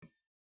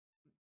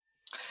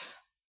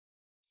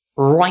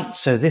Right,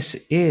 so this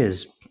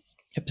is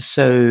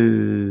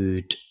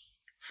episode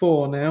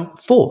 4 now.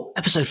 4,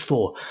 episode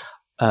 4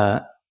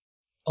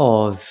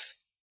 of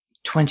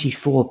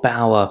 24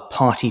 Hour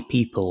Party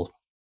People,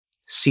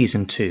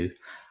 Season 2.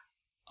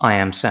 I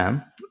am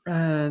Sam.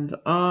 And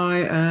I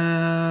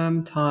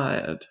am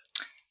tired.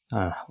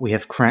 We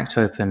have cracked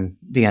open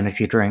the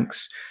energy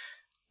drinks.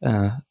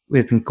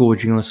 We've been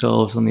gorging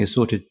ourselves on the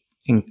assorted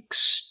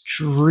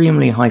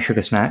extremely high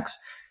sugar snacks.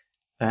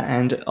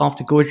 And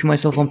after gorging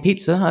myself on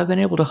pizza, I've been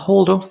able to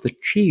hold off the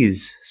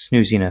cheese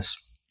snooziness.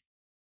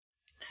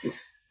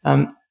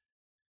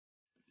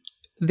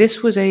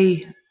 This was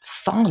a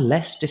far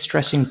less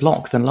distressing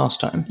block than last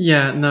time.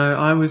 Yeah, no,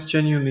 I was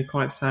genuinely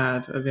quite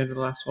sad at the end of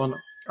the last one.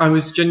 I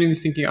was genuinely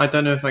thinking, I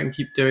don't know if I can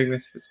keep doing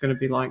this if it's going to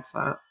be like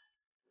that.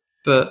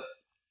 But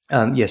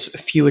yes,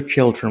 fewer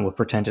children were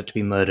pretended to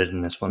be murdered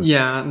in this one.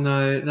 yeah,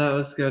 no, that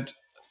was good.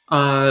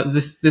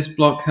 This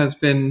block has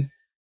been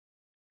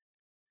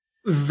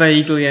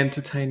vaguely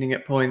entertaining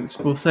at points.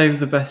 We'll save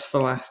the best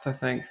for last, I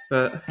think.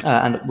 But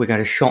and we're going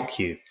to shock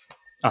you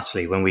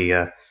utterly when we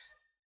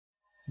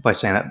by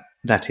saying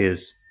that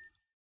is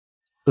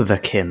the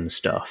Kim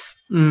stuff.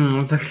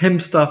 The Kim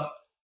stuff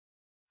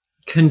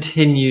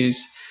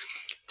continues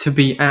to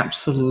be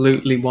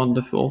absolutely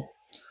wonderful.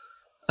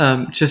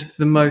 Just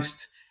the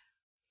most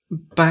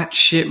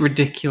batshit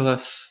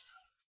ridiculous,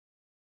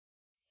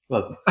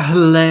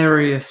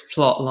 hilarious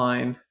plot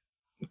line.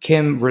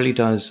 Kim really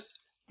does.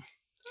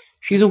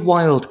 She's a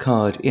wild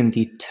card in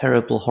the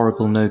terrible,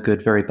 horrible, no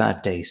good, very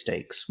bad day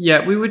stakes.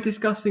 Yeah, we were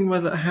discussing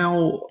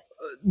how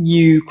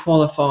you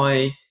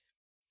qualify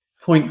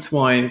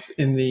points-wise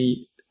in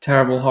the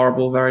terrible,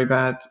 horrible, very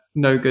bad,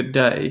 no good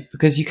day.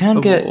 Because you can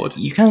award.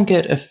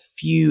 get a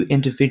few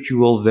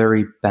individual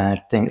very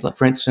bad things. Like,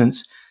 for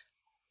instance,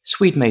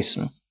 Swede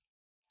Mason.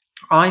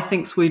 I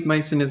think Swede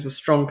Mason is a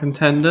strong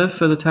contender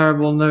for the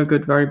terrible, no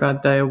good, very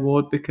bad day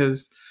award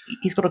because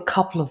he's got a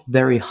couple of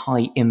very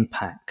high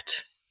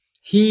impact.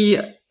 He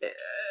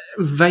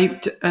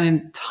vaped an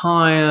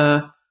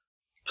entire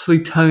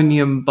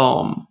plutonium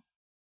bomb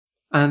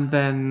and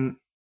then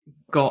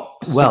got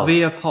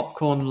severe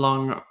popcorn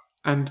lung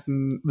and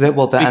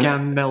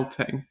began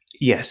melting.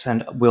 Yes,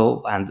 and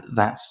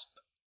that's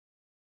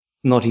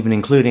not even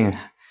including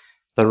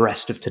the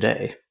rest of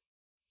today,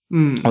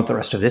 or the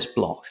rest of this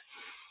block.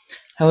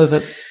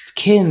 However,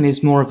 Kim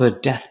is more of a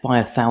death by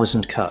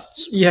 1,000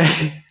 cuts.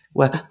 Yeah.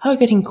 Where her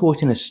getting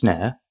caught in a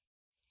snare,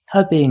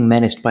 her being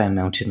menaced by a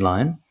mountain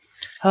lion,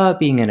 her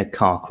being in a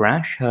car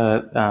crash,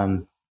 her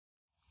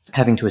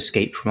having to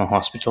escape from a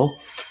hospital.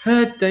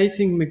 Her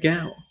dating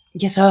Miguel.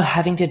 Yes, her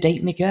having to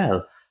date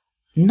Miguel.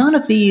 None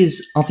of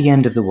these are the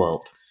end of the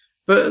world.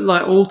 But,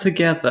 like,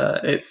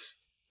 altogether,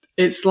 it's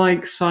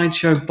like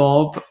Sideshow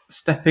Bob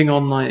stepping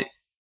on, like...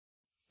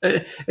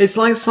 It's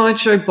like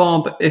Sideshow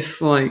Bob if,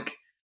 like,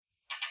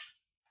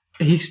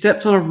 he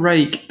stepped on a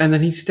rake and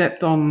then he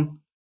stepped on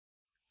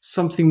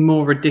something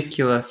more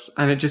ridiculous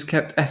and it just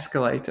kept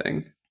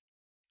escalating.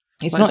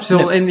 It's like, not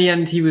till in the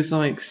end he was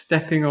like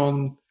stepping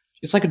on.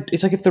 It's like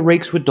if the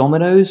rakes were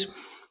dominoes,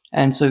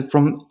 and so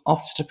from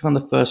after stepping on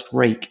the first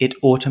rake, it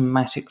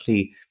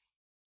automatically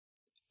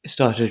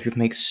started to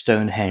make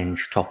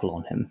Stonehenge topple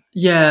on him.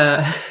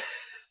 Yeah.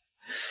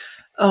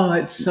 Oh,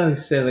 it's so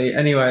silly.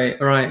 Anyway,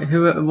 right.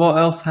 What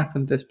else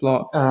happened this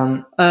block?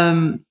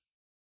 Well,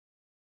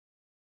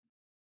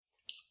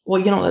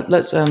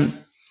 let's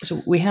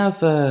So we have.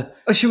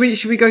 Should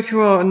we go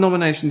through our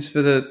nominations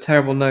for the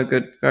terrible, no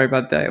good, very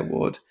bad day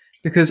award?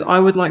 Because I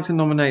would like to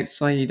nominate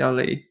Saeed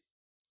Ali.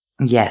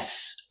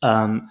 Yes.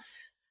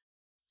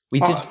 We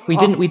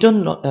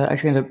didn't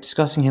actually end up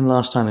discussing him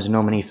last time as a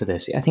nominee for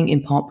this. I think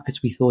in part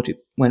because we thought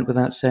it went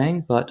without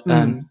saying, but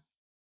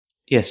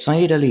yes,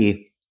 Saeed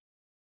Ali.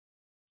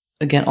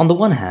 Again, on the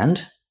one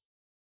hand,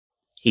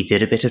 he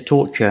did a bit of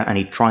torture and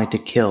he tried to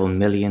kill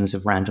millions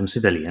of random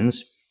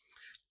civilians,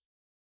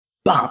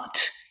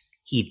 but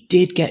he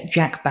did get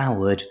Jack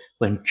Bowered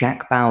when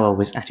Jack Bauer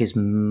was at his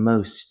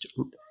most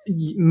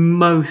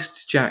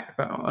Jack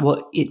Bauer.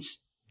 Well,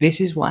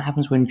 this is what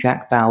happens when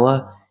Jack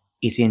Bauer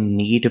is in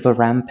need of a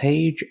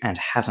rampage and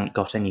hasn't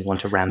got anyone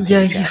to rampage.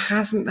 Yeah, he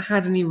hasn't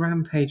had any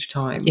rampage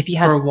time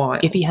for a while.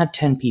 If he had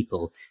 10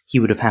 people, he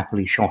would have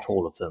happily shot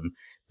all of them.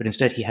 But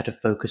instead, he had to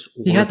focus.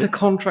 He had to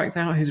contract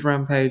out his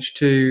rampage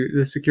to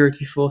the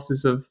security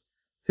forces of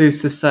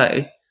who's to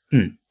say.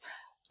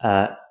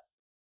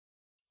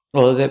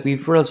 Well,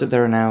 we've realized that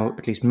there are now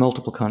at least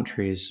multiple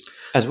countries.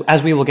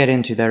 As we will get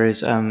into, there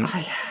is. I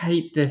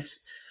hate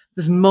this.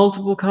 There's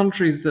multiple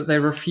countries that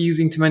they're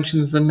refusing to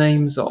mention the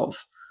names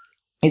of.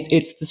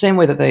 It's the same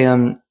way that they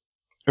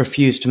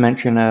refused to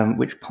mention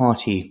which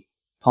party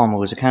Palmer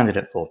was a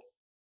candidate for.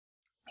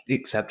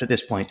 Except at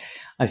this point,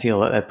 I feel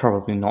that they're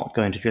probably not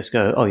going to just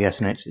go, oh yes,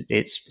 and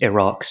it's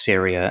Iraq,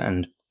 Syria,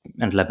 and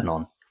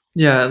Lebanon.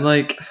 Yeah,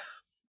 like.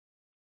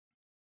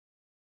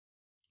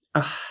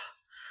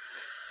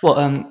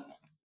 Well,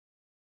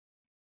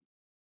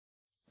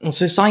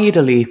 so Saeed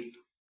Ali,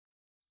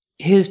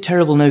 his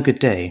terrible no good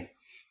day,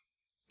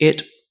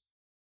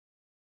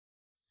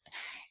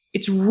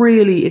 it's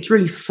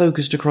really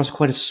focused across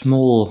quite a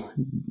small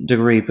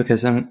degree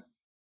because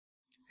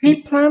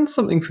he planned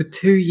something for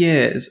 2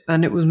 years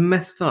and it was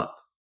messed up.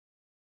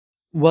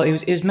 well, it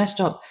was messed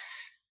up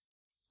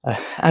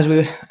as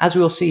we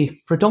will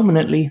see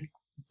predominantly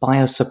by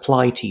a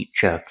supply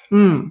teacher.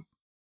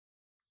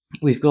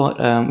 We've got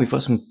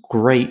some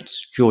great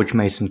George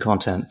Mason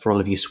content for all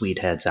of you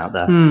Swedeheads out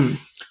there.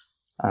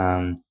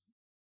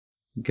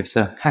 Give us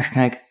a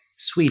hashtag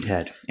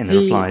Swedehead in the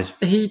replies.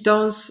 He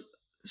does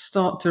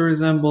start to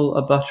resemble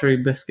a buttery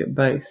biscuit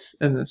base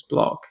in this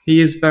block.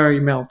 He is very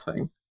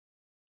melting.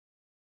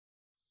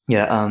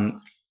 Yeah,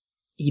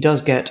 he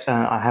does get,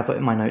 I have it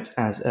in my notes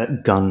as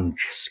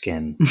gunge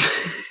skin.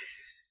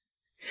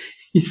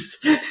 He's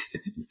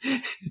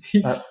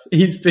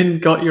been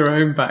got your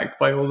own back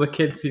by all the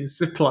kids he's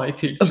supply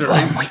teacher.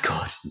 Oh my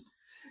god!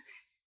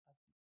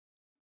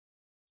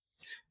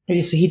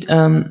 So he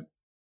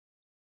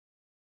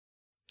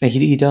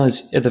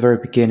does at the very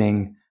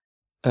beginning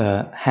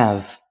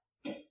have,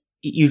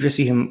 you just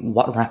see him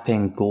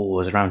wrapping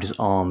gauze around his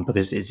arm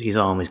because his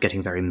arm is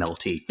getting very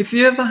melty. If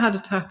you ever had a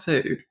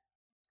tattoo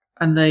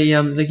and they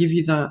give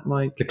you that,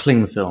 like, the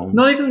cling film,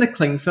 not even the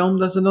cling film,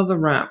 there's another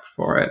wrap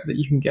for it that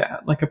you can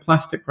get, like a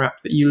plastic wrap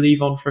that you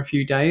leave on for a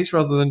few days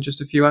rather than just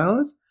a few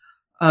hours,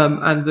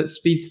 and that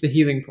speeds the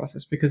healing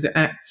process because it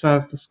acts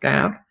as the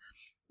scab.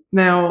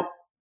 Now,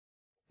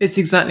 it's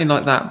exactly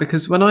like that,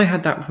 because when I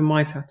had that for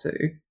my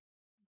tattoo,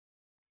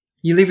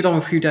 you leave it on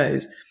a few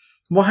days.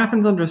 What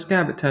happens under a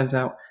scab, it turns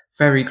out,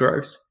 very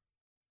gross.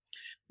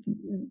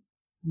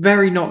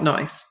 Very not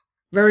nice.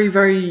 Very,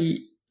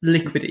 very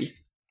liquidy.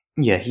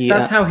 Yeah,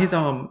 that's how his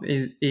arm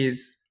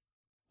is.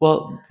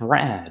 Well,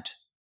 Brad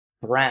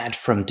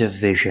from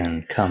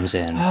Division comes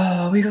in.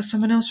 Oh, we got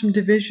someone else from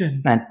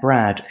Division. And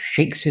Brad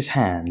shakes his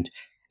hand,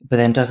 but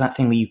then does that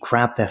thing where you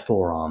grab their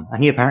forearm,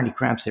 and he apparently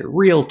grabs it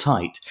real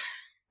tight.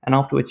 And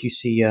afterwards, you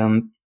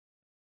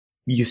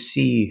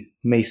see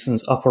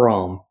Mason's upper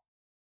arm.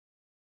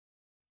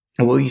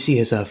 Well, you see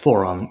his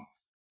forearm,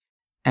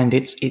 and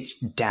it's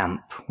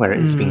damp where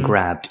it's been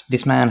grabbed.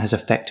 This man has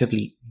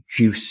effectively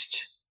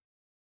juiced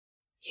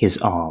his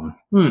arm.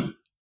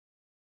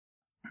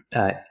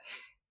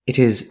 It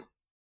is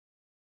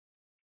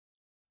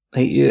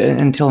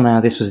until now,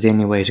 this was the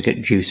only way to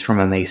get juice from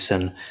a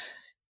Mason.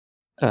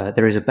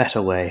 There is a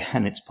better way,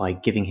 and it's by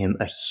giving him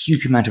a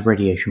huge amount of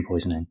radiation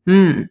poisoning.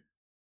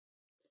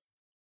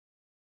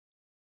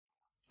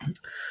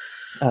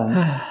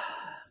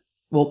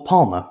 Well,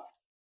 Palmer,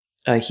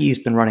 he's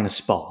been running a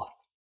spa,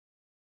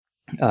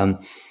 and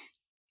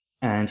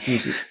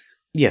he's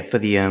for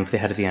the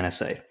head of the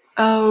NSA.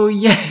 Oh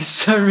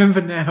yes, I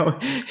remember now.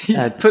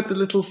 He's put the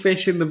little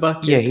fish in the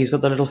bucket. Yeah, he's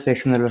got the little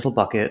fish in the little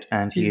bucket,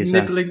 and he's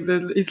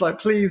nibbling. He's like,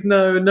 please,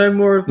 no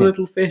more of the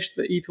little fish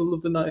that eat all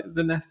of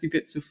the nasty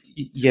bits of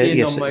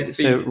skin on my feet.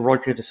 So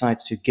Roger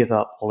decides to give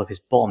up all of his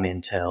bomb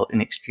intel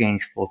in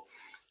exchange for,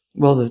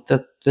 well,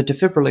 the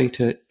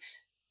defibrillator.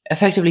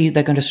 Effectively,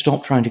 they're going to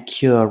stop trying to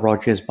cure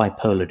Roger's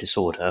bipolar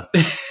disorder.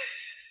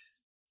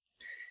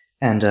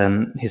 And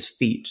his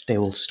feet, they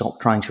will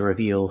stop trying to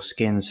reveal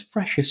skin's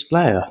freshest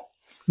layer.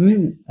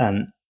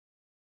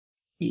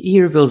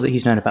 He reveals that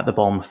he's known about the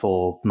bomb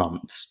for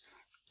months,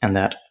 and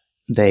that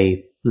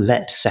they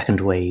let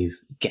Second Wave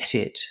get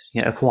it,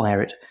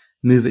 acquire it,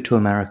 move it to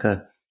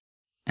America,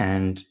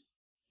 and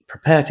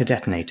prepare to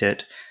detonate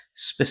it,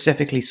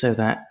 specifically so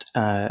that...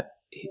 How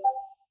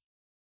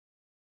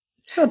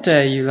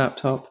dare you,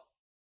 laptop?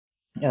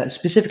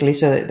 Specifically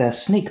so that their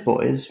snake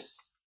boys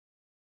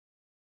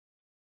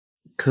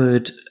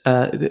could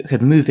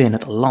move in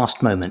at the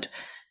last moment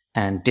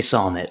and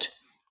disarm it,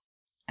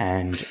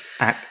 and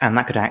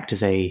that could act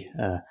as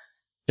an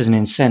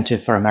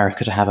incentive for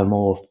America to have a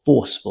more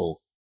forceful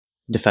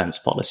defense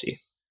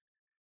policy.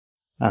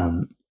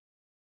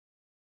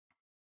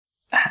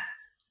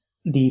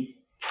 The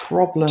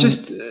problem...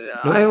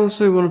 I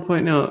also want to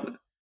point out,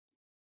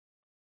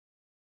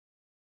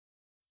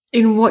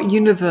 in what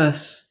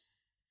universe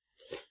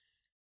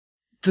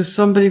does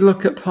somebody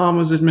look at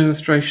Palmer's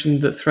administration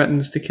that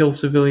threatens to kill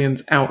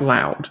civilians out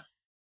loud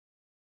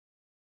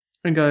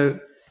and go,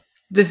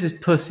 this is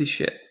pussy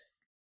shit?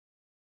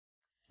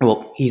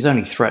 Well, he's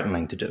only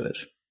threatening to do it.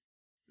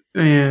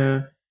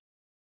 Yeah.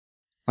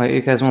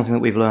 If there's one thing that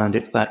we've learned,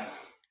 it's that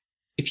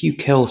if you do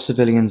kill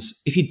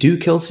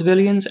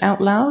civilians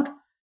out loud,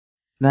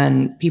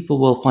 then people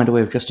will find a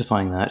way of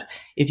justifying that.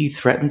 If you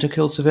threaten to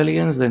kill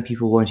civilians, then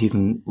people won't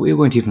even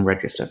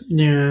register.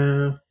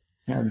 Yeah.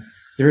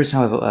 There is,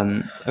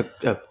 however,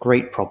 a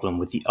great problem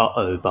with the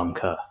uh-oh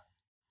bunker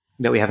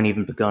that we haven't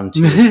even begun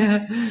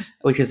to,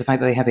 which is the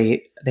fact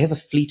that they have a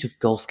fleet of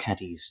golf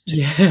caddies.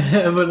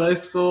 Yeah, when I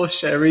saw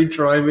Sherry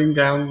driving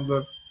down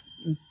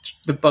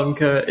the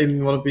bunker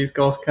in one of these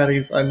golf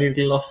caddies, I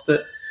nearly lost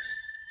it.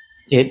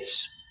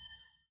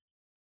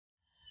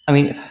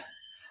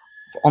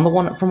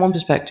 From one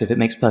perspective, it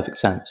makes perfect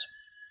sense.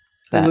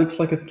 It looks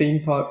like a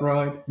theme park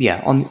ride.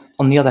 Yeah.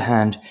 On the other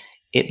hand,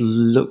 it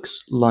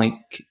looks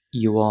like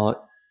you are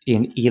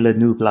in Isla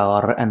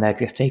Nublar and they're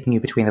just taking you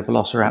between the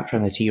Velociraptor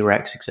and the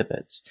T-Rex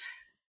exhibits.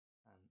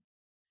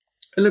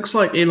 It looks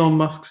like Elon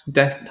Musk's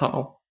death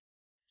tunnel.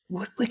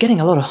 We're getting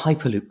a lot of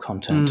Hyperloop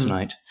content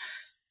tonight.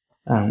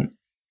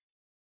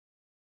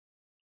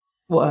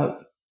 Well,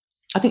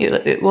 I think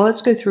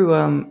let's go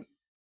through.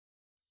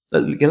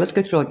 Let's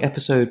go through like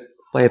episode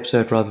by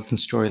episode rather than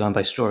storyline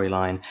by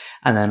storyline,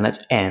 and then let's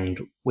end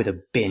with a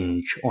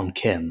binge on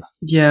Kim.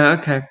 Yeah.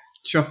 Okay.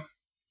 Sure.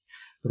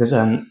 Because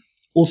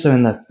also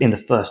in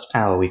the first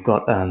hour we've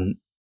got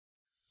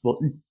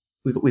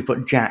we've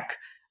got Jack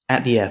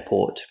at the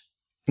airport,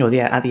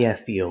 at the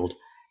airfield,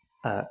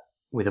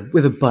 with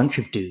a bunch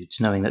of dudes,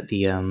 knowing that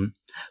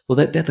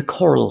they're the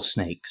Coral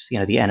Snakes, the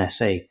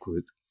NSA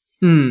group,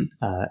 who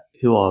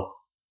are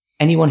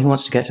anyone who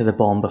wants to get to the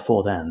bomb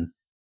before them,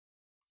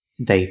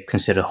 they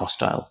consider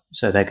hostile.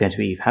 So they're going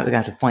to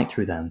have to fight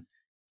through them.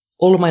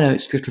 All of my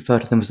notes just refer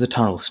to them as the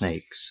Tunnel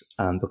Snakes,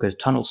 because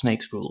Tunnel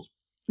Snakes rule.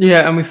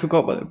 Yeah, and we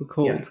forgot what they were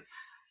called.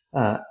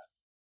 Yeah.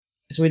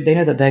 So they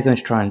know that they're going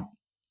to try and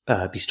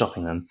be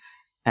stopping them,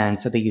 and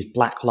so they use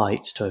black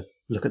lights to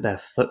look at their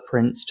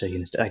footprints, to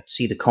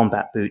see the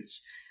combat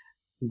boots,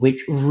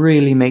 which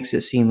really makes it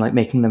seem like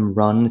making them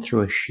run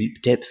through a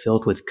sheep dip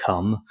filled with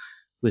cum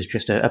was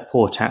just a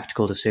poor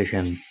tactical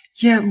decision.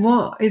 Yeah,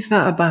 what is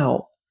that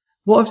about?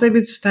 What have they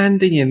been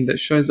standing in that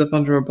shows up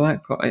under a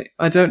black light?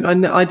 I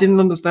didn't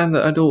understand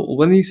that at all.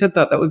 When you said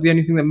that was the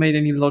only thing that made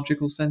any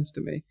logical sense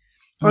to me.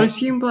 I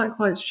assume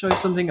black lights show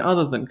something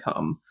other than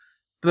cum,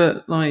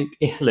 but like...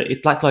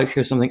 If black lights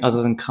show something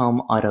other than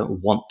cum, I don't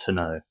want to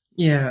know.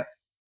 Yeah.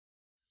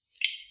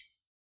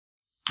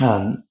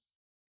 But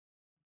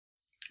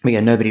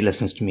yeah, nobody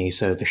listens to me,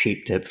 so the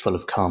sheep dip full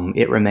of cum,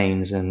 it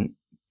remains a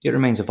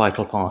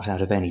vital part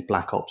out of any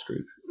Black Ops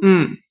group.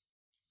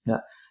 Yeah.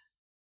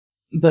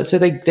 But so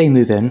they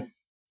move in,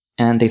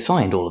 and they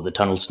find all of the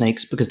Tunnel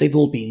Snakes because they've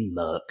all been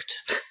murked.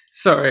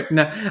 Sorry,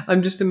 no,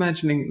 I'm just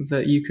imagining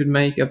that you could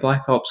make a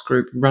Black Ops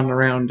group run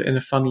around in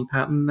a funny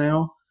pattern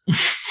now,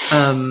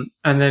 and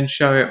then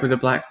show it with a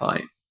black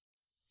light.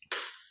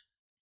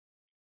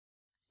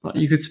 Like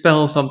you could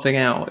spell something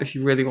out if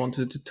you really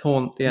wanted to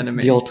taunt the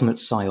enemy. The ultimate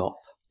psyop.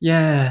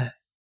 Yeah.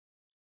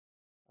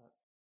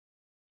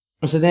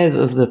 So they're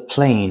the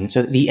plane.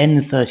 So the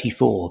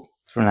N-34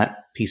 from that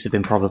piece of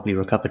improbably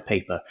recovered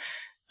paper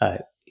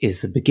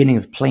is the beginning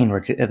of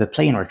the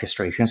plane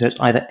registration. So it's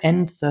either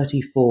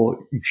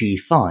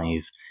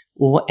N-34G5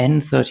 or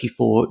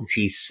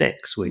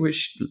N-34G6,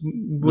 which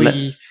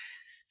we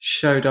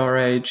showed our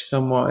age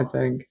somewhat, I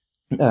think.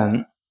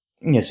 So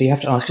you have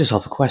to ask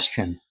yourself a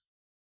question: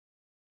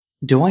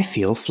 do I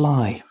feel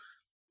fly?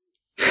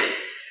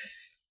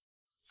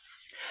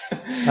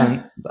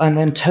 And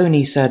then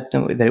Tony said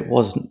that it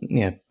was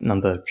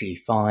number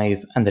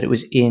G5 and that it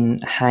was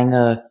in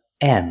hangar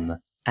M,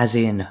 as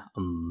in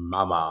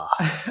mama.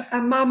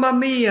 Mamma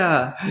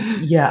mia!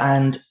 Yeah,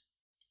 and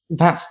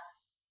I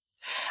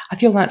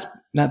feel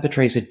that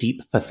betrays a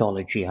deep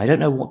pathology. I don't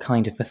know what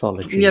kind of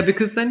pathology. Yeah,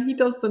 because then he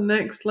does the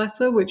next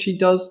letter, which he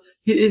does.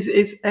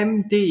 It's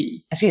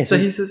MD. Yes, so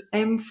he says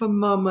M for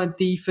mama,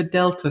 D for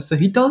delta. So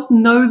he does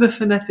know the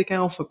phonetic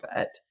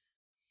alphabet.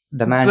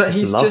 The man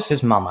just loves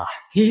his mama.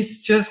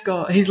 He's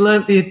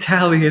learnt the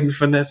Italian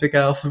phonetic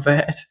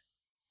alphabet.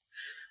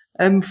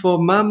 M for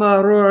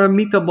mama or a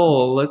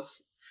meatball.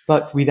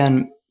 But we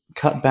then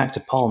cut back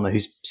to Palmer,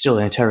 who's still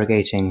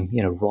interrogating,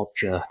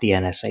 Roger, the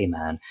NSA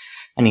man.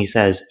 And he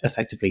says,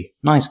 effectively,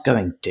 nice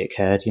going,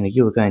 dickhead.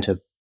 You were going to...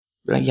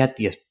 You had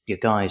your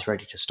guys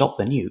ready to stop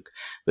the nuke,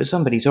 but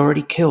somebody's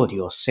already killed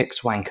your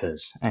 6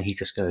 wankers. And he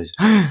just goes,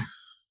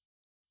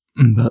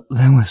 but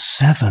there were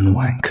 7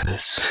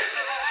 wankers.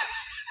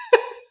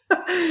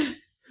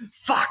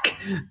 Fuck!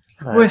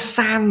 We're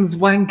Sans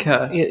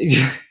Wanker.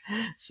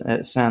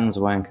 Sans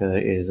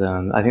Wanker is...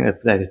 I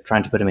think they're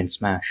trying to put him in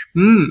Smash.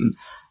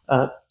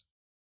 Well,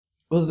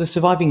 the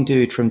surviving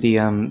dude from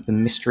the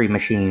mystery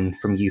machine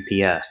from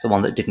UPS, the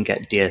one that didn't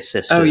get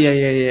de-assisted. Oh,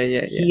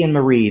 yeah. He and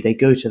Marie, they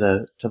go to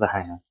the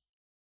hangar.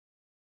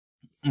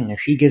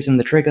 She gives him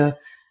the trigger,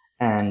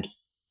 and...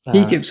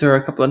 he gives her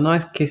a couple of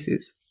nice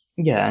kisses.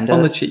 Yeah, and...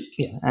 on the cheek.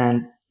 Yeah,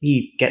 and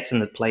he gets in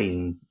the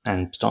plane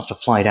and starts to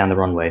fly down the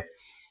runway.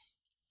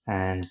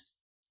 And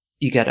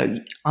you get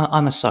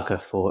I'm a sucker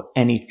for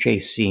any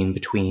chase scene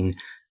between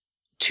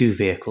 2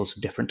 vehicles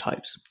of different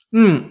types.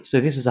 So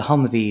this is a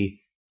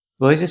Humvee.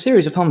 Well, it's a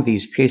series of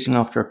Humvees chasing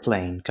after a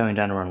plane going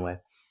down a runway.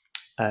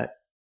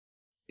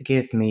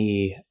 Give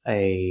me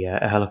a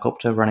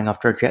helicopter running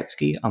after a jet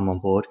ski. I'm on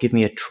board. Give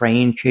me a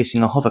train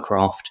chasing a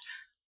hovercraft.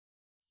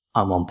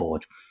 I'm on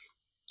board.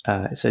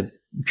 So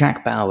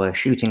Jack Bauer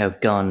shooting a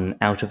gun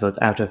out of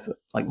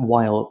like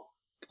while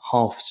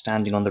half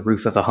standing on the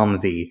roof of a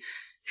Humvee,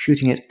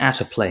 shooting it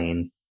at a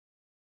plane.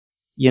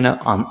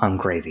 I'm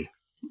gravy.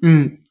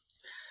 And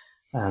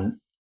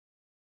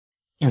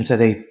so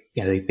they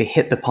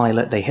hit the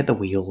pilot, they hit the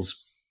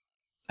wheels,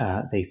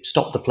 they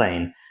stop the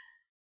plane,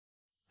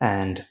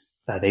 and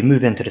they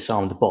move in to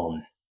disarm the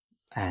bomb,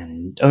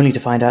 and only to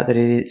find out that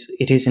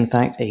it is in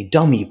fact a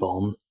dummy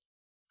bomb,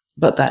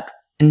 but that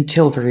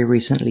until very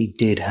recently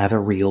did have a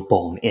real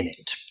bomb in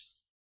it.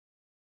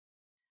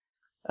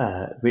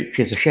 which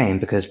is a shame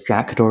because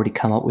Jack had already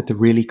come up with the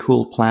really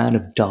cool plan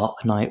of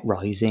Dark Knight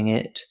Rising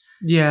it,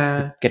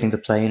 Yeah. getting the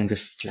plane and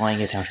just flying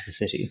it out of the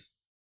city.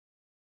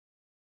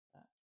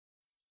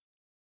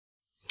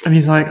 And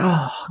he's like,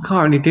 oh, I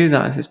can't really do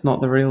that if it's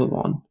not the real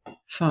one.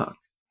 Fuck.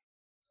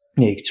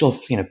 Yeah, you could sort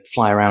of,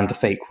 fly around the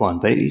fake one,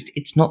 but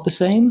it's not the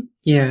same.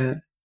 Yeah.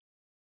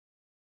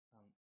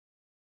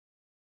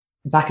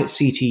 Back at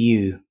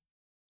CTU,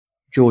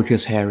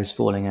 George's hair is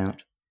falling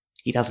out.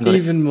 He hasn't got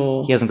Even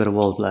more. He hasn't got a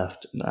wald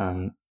left,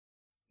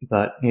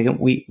 but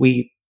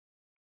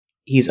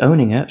he's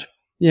owning it.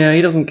 Yeah,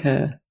 he doesn't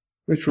care.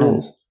 Which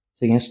rules?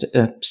 So you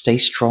stay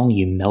strong,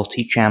 you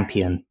melty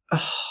champion.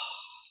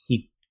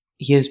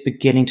 He is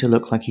beginning to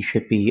look like he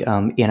should be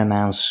in a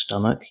man's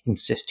stomach,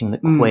 insisting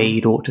that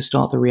Quaid ought to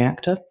start the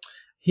reactor.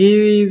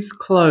 His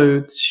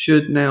clothes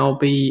should now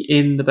be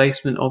in the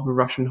basement of a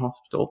Russian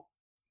hospital.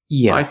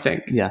 Yeah, I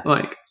think. Yeah.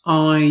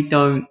 I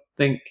don't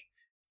think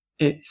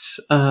it's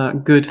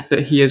good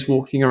that he is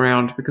walking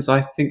around because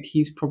I think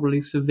he's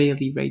probably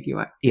severely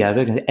radioactive.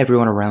 Yeah,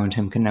 everyone around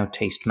him can now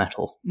taste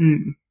metal.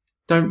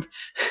 Don't.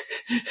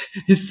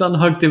 His son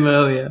hugged him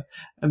earlier,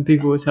 and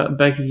people were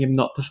begging him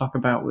not to fuck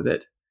about with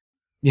it.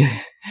 Yeah,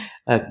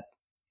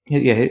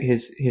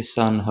 his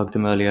son hugged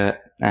him earlier,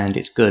 and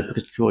it's good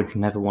because George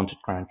never wanted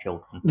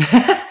grandchildren.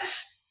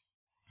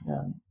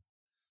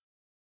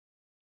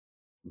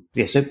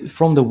 So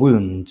from the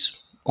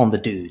wounds on the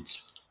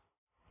dudes,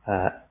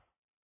 Jack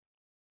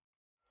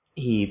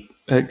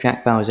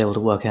Bauer is able to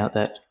work out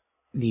that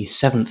the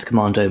 7th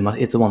Commando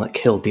is the one that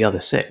killed the other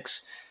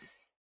 6,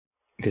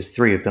 because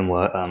 3 of them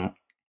were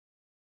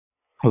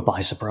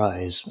by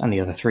surprise, and the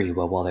other 3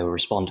 were while they were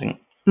responding.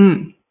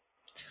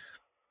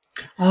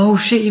 Oh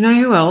shit! You know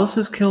who else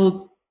has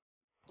killed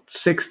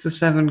 6 to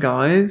 7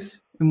 guys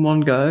in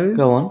one go?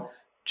 Go on.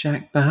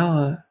 Jack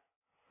Bauer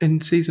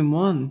in season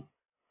 1.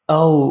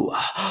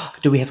 Oh,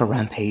 do we have a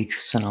rampage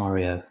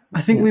scenario?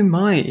 I think we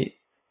might.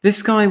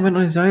 This guy went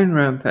on his own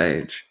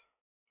rampage.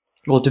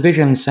 Well,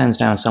 Division sends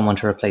down someone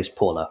to replace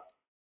Paula.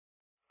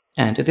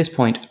 And at this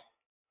point,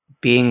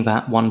 being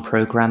that one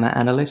programmer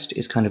analyst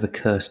is kind of a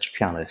cursed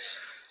chalice.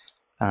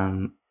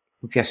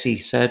 Jesse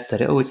said that,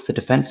 it's the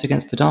Defense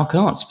Against the Dark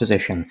Arts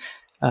position,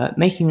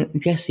 making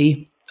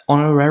Jesse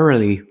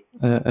honorarily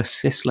a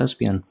cis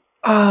lesbian.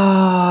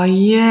 Ah,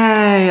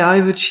 yay!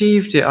 I've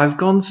achieved it. I've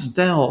gone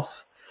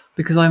stealth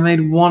because I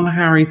made one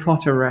Harry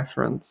Potter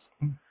reference.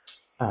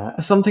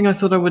 Something I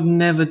thought I would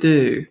never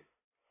do.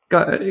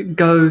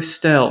 Go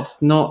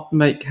stealth, not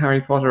make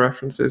Harry Potter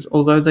references,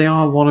 although they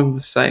are one and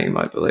the same,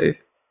 I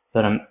believe.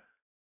 But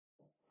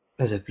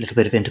there's a little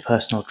bit of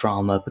interpersonal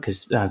drama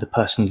because the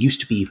person used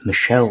to be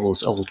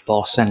Michelle's old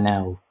boss, and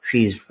now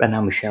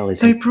Michelle is.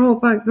 They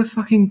brought back the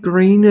fucking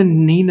Green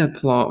and Nina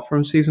plot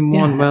from season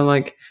 1,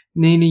 where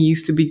Nina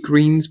used to be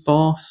Green's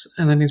boss,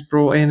 and then is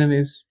brought in and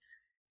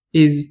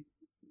is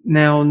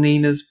now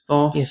Nina's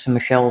boss. Yeah, so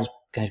Michelle's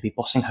going to be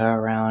bossing her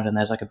around, and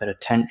there's a bit of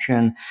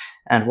tension.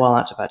 And while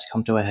that's about to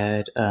come to a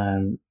head,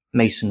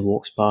 Mason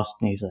walks past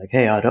and he's like,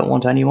 "Hey, I don't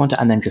want anyone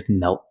to," and then just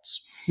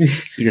melts.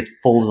 He just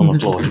falls on the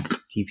floor.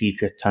 He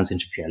just turns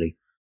into jelly.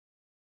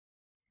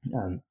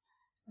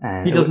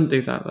 And he doesn't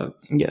do that.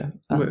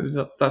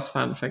 That's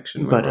fan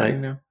fiction.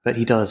 But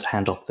he does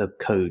hand off the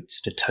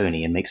codes to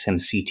Tony and makes him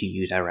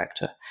CTU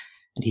director.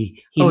 And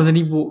and then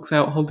he walks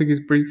out holding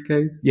his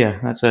briefcase. Yeah,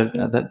 that's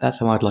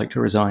how I'd like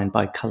to resign,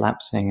 by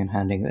collapsing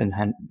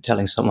and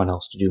telling someone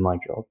else to do my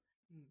job.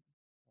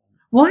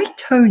 Why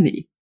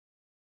Tony?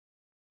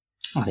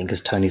 I think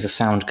because Tony's a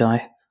sound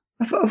guy.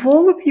 Of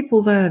all the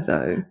people there,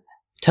 though,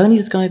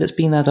 Tony's the guy that's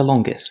been there the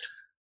longest.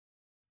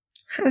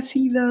 Has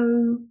he,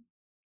 though?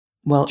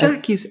 Well,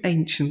 Jack is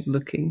ancient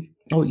looking.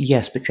 Oh,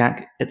 yes, but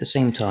Jack, at the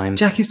same time...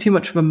 Jack is too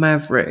much of a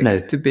maverick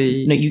to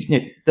be...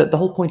 No, the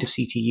whole point of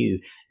CTU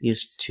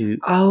is to...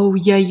 Oh,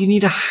 yeah, you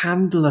need a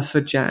handler for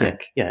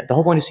Jack. Yeah, the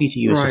whole point of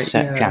CTU is to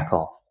set Jack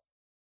off.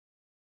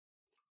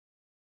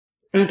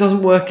 And it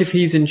doesn't work if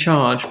he's in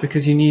charge,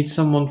 because you need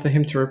someone for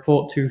him to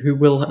report to who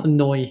will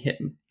annoy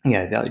him.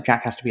 Yeah,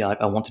 Jack has to be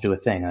like, I want to do a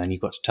thing, and then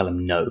you've got to tell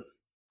him no.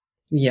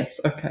 Yes,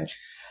 okay.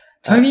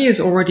 Tony is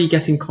already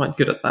getting quite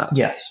good at that.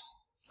 Yes.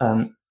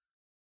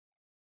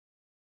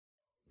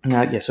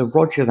 So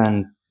Roger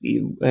then,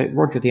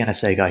 Roger the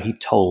NSA guy, he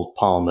told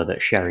Palmer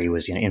that Sherry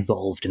was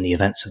involved in the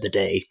events of the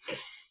day.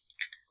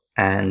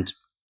 And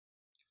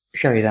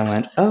Sherry then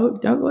went,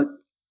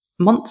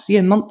 months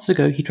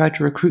ago he tried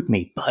to recruit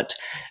me, but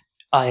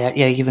I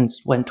even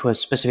went to a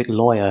specific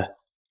lawyer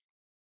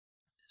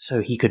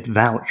so he could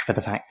vouch for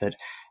the fact that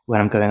when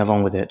I'm going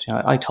along with it,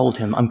 I told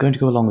him I'm going to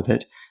go along with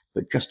it,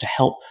 but just to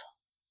help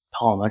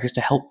Palmer, just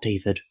to help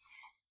David.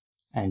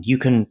 And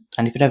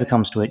if it ever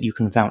comes to it, you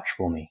can vouch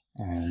for me.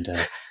 And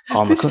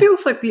Palmer this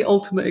feels like the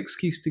ultimate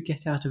excuse to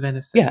get out of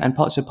anything. Yeah, and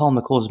so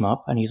Palmer calls him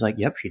up, and he's like,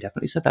 "Yep, she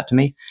definitely said that to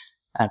me."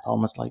 And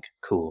Palmer's like,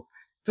 "Cool."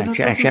 And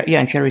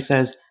Sherry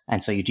says,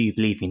 "And so do you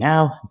believe me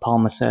now?" And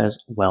Palmer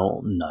says,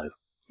 "Well, no."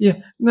 Yeah,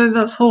 no,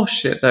 that's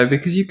horseshit though,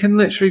 because you can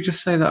literally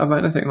just say that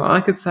about anything.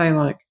 I could say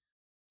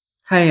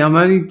 "Hey, I'm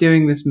only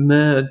doing this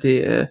murder,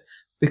 dear,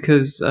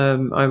 because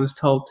I was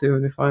told to,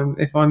 and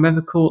if I'm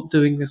ever caught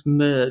doing this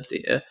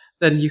murder,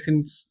 then you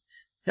can.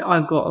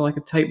 I've got like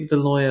a tape with the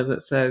lawyer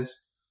that says,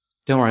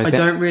 Don't worry. I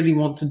don't really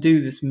want to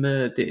do this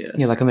murder.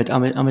 Yeah, like I'm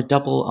a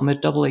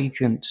double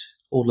agent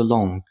all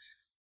along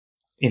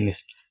in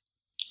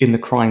the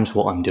crimes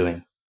what I'm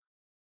doing.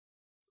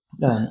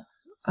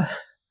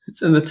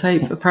 So the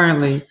tape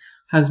apparently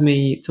has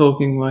me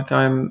talking like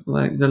I'm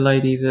like the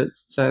lady that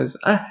says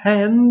a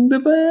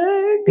handbag.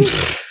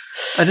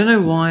 I don't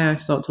know why I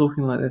start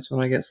talking like this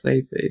when I get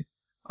sleepy.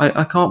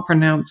 I can't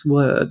pronounce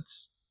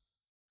words.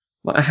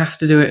 Like I have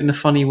to do it in a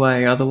funny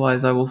way,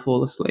 otherwise I will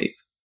fall asleep.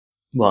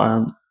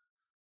 Well,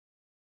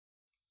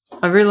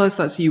 I realise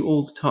that's you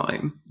all the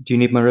time. do you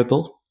need my Red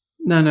Bull?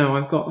 No,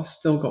 I've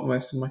still got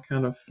most of my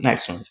kind of.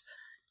 Excellent.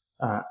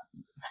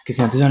 Because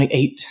there's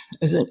only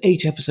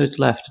 8 episodes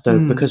left, though.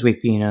 Because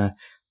we've been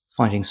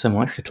finding so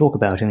much to talk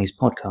about in these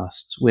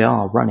podcasts, we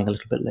are running a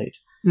little bit late.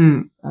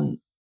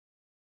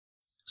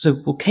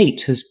 So,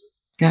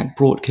 Jack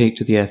brought Kate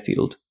to the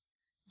airfield,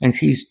 and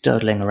she's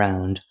dawdling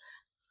around,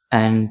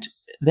 and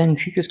then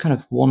she just kind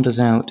of wanders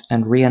out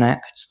and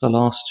reenacts the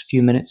last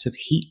few minutes of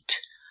Heat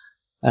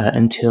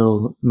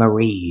until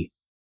Marie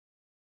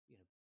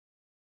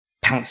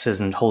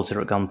pounces and holds her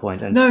at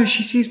gunpoint. And no,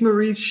 she sees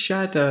Marie's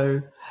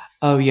shadow.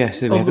 Oh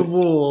yes, on the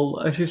wall,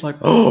 and she's like,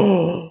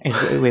 "Oh!"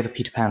 We have a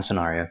Peter Pan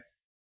scenario,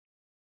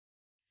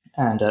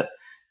 and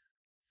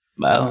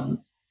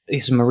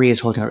Marie is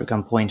holding her at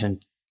gunpoint,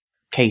 and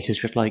Kate is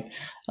just like,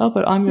 "Oh,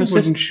 but I'm your sister.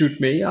 You wouldn't shoot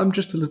me. I'm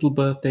just a little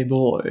birthday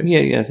boy."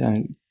 Yeah.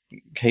 And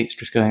Kate's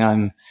just going,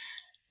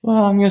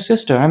 "I'm your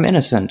sister. I'm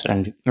innocent,"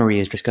 and Marie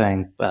is just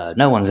going,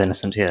 "No one's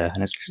innocent here,"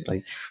 and it's just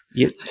like,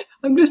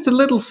 "I'm just a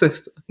little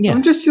sister. Yeah.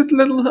 I'm just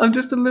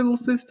a little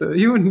sister.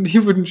 You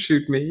wouldn't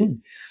shoot me."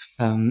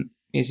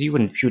 Yes, you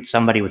wouldn't shoot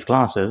somebody with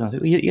glasses. I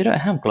said, you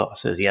don't have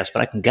glasses, yes,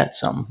 but I can get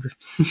some.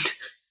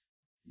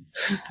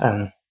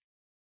 At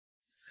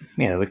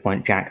which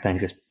point Jack then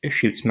just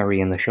shoots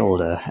Marie in the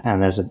shoulder,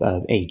 and there's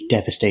a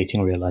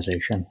devastating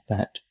realization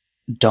that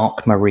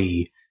Dark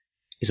Marie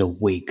is a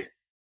wig.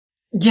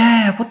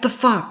 Yeah, what the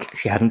fuck?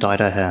 She hadn't dyed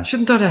her hair. She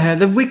hadn't dyed her hair.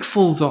 The wig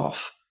falls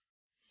off.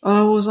 And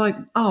I was like,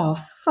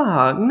 oh,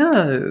 fuck,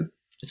 no.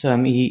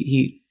 So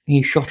he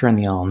shot her in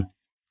the arm,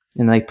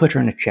 and they put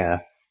her in a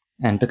chair,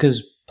 and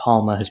because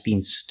Palmer has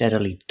been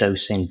steadily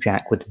dosing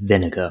Jack with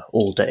vinegar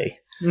all day,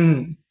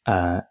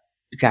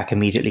 Jack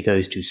immediately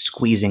goes to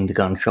squeezing the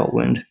gunshot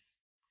wound.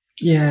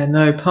 Yeah,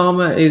 no,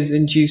 Palmer is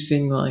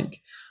inducing,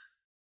 like,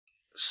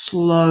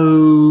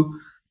 slow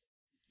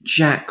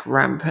Jack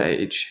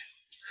rampage.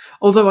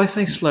 Although I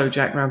say slow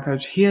Jack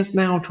rampage, he has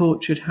now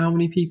tortured how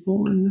many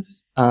people in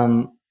this?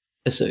 A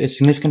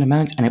significant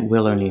amount, and it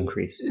will only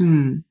increase.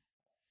 When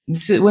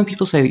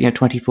people say that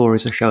 24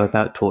 is a show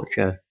about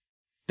torture,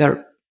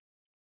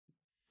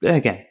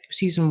 again,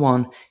 season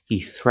 1, he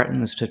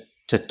threatens to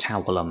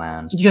towel a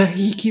man. Yeah,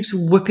 he keeps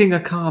whipping a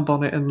car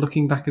bonnet and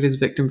looking back at his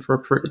victim for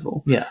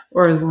approval. Yeah.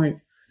 Whereas,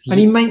 and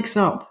he makes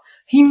up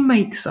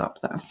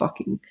that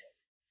fucking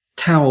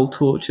towel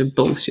torture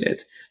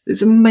bullshit.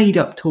 It's a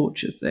made-up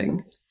torture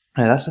thing.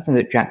 Yeah, that's the thing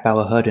that Jack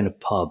Bauer heard in a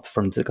pub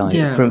from the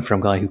guy from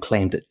a guy who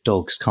claimed that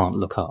dogs can't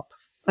look up.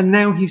 And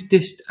now he's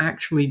just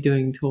actually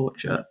doing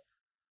torture.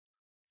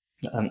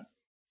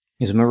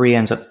 Marie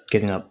ends up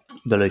giving up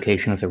the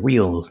location of the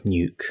real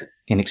nuke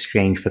in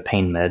exchange for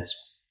pain meds.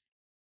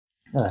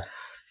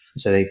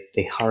 So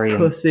they hurry.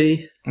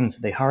 Pussy. And so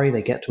they hurry.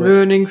 They get to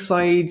ruining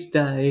Saeed's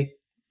day.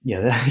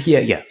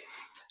 Yeah.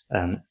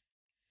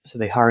 So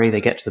they hurry.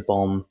 They get to the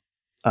bomb,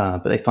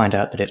 but they find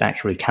out that it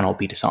actually cannot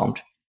be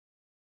disarmed.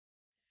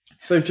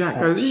 So Jack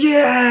goes,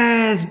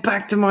 yes,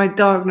 back to my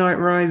Dark Knight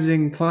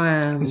Rising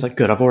plan. It's like,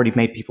 good, I've already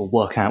made people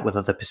work out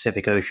whether the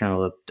Pacific Ocean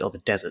or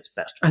the desert's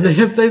best. And they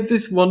have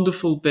this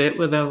wonderful bit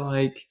where they're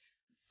like,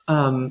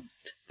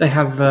 they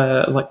have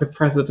like the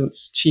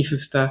president's chief of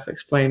staff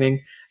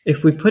explaining,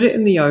 if we put it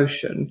in the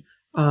ocean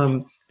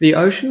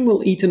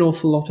will eat an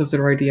awful lot of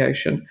the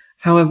radiation.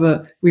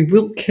 However, we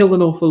will kill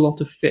an awful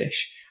lot of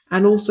fish.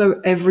 And also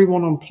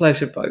everyone on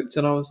pleasure boats.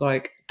 And I was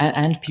like...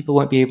 And people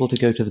won't be able to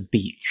go to the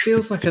beach.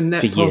 Feels like a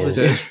net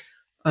positive.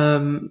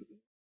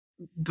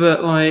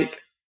 But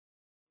like...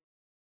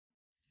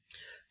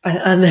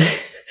 And then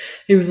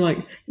he was like,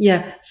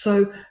 yeah,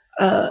 so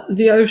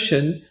the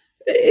ocean,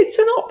 it's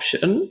an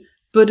option,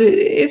 but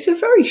it's a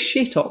very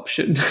shit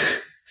option.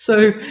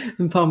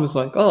 And Palmer's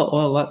like, oh,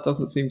 well, that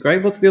doesn't seem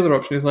great. What's the other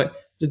option? He's like,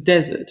 the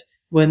desert,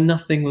 where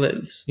nothing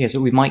lives. Yeah, so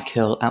we might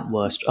kill, at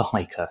worst, a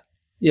hiker.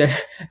 Yeah,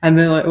 and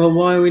they're like, well,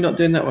 why are we not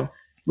doing that one?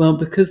 Well,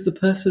 because the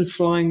person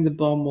flying the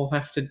bomb will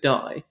have to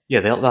die.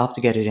 Yeah, they'll have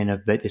to get it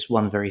in this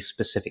one very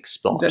specific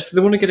spot. So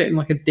they want to get it in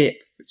like a dip,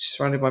 which is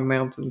surrounded by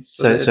mountains.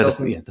 So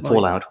the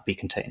fallout will be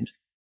contained.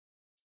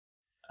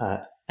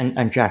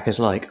 And Jack is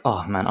like,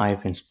 oh man,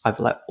 I've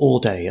like all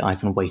day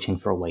I've been waiting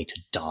for a way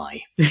to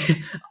die.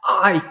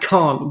 I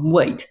can't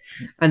wait.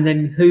 And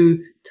then who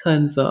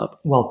turns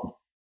up? Well,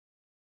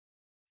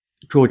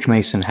 George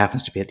Mason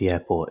happens to be at the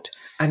airport.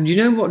 And do you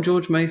know what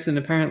George Mason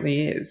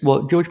apparently is?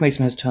 Well, George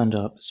Mason has turned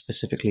up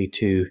specifically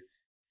to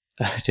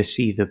to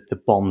see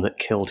the bomb that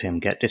killed him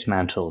get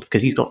dismantled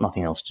because he's got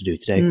nothing else to do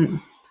today.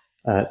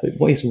 But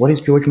what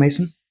is George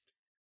Mason?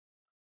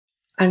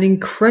 An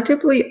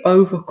incredibly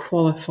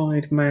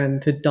overqualified man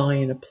to die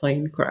in a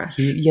plane crash.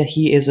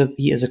 He is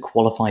a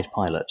qualified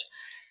pilot.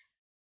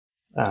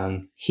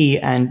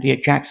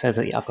 Jack says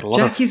that I've got a lot.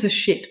 Jack is a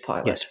shit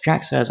pilot. Yes,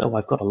 Jack says, "Oh,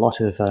 I've got a lot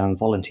of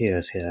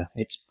volunteers here.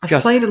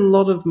 I've played a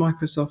lot of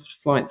Microsoft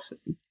Flight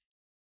Sim."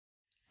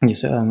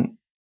 Yes,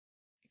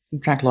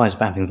 Jack lies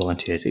about having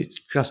volunteers. It's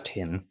just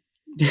him,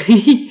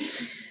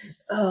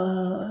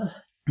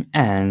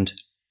 and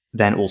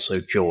then also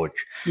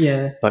George.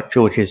 Yeah, but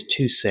George is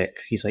too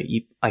sick. He's like,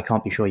 I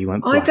can't be sure you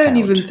won't. I don't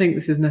even think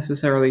this is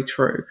necessarily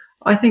true.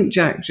 I think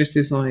Jack just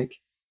is like,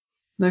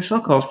 no,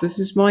 fuck off. This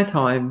is my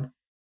time.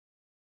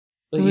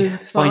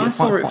 Find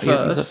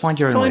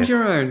your own. Find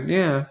your own.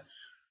 Yeah.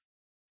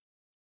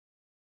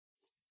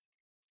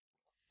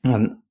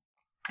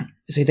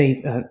 So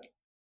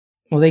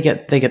they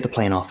get the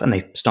plane off and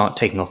they start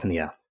taking off in the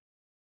air.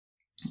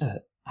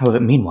 However,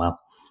 meanwhile,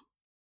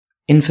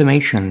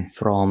 information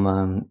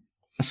from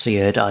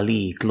Syed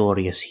Ali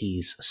Glorious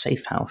He's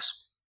safe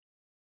house.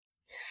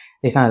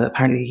 They found that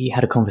apparently he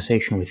had a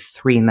conversation with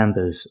 3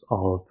 members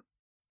of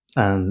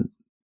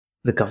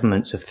the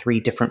governments of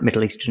 3 different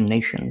Middle Eastern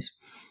nations,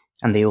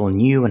 and they all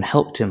knew and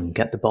helped him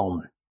get the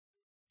bomb.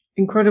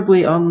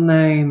 Incredibly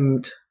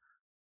unnamed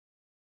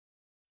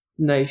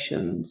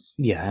nations.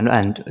 Yeah,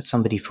 and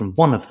somebody from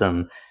one of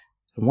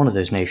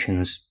those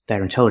nations,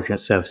 their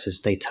intelligence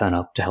services, they turn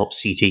up to help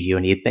CTU,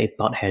 and they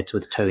butt heads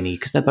with Tony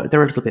because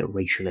they're a little bit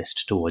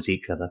racialist towards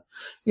each other.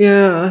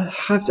 Yeah,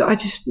 I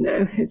just,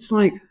 it's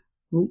like,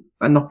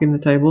 I'm knocking the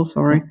table,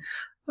 sorry.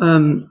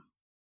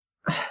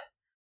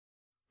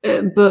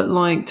 But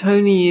like,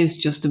 Tony is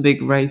just a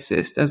big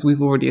racist, as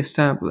we've already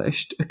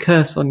established. A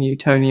curse on you,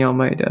 Tony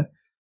Almeida,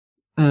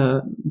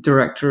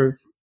 director of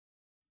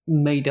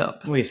made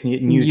up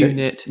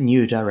unit,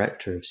 new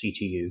director of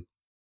CTU.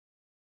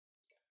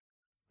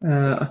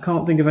 I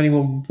can't think of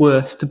anyone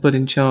worse to put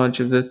in charge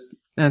of the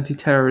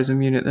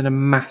anti-terrorism unit than a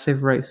massive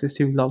racist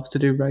who loves to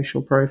do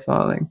racial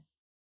profiling.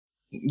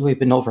 Wait,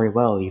 but not very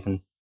well,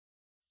 even.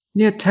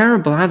 Yeah,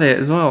 terrible at it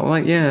as well.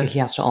 Like, yeah, he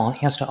has to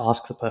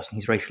ask the person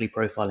he's racially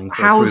profiling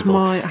for how's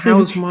approval.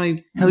 How's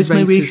my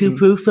racial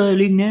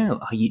profiling now?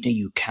 Oh,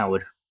 you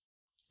coward!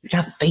 You should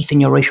have faith in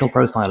your racial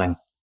profiling.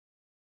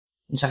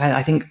 It's like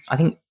I think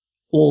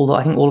all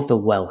of the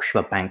Welsh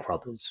were bank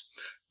robbers.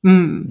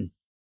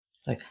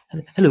 Like,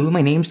 hello,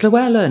 my name's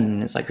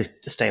Llewellyn. It's like,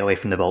 just stay away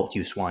from the vault,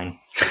 you swine.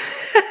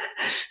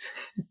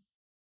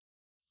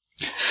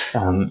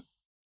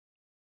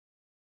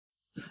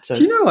 So,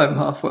 do you know I'm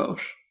half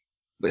Welsh?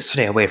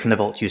 Stay away from the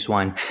vault, you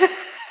swine.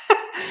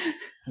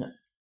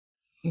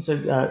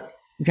 So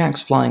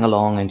Jack's flying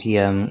along, and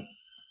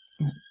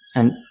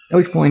and at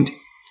which point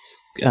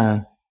he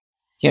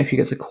actually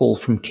gets a call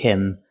from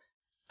Kim,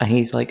 and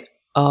he's like,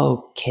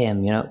 "Oh,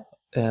 Kim,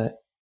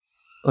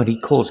 when he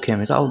calls Kim,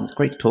 he's like, "Oh, it's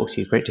great to talk to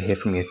you, great to hear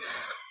from you.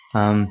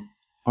 I'm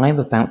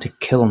about to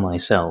kill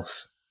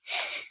myself.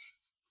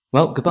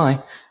 Well,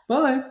 goodbye."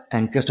 Bye.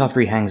 And just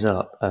after he hangs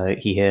up,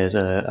 he hears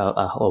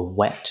a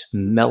wet,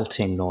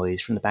 melting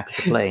noise from the back of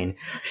the plane.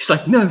 He's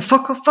like, "No,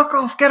 fuck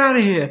off, get out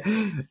of here!"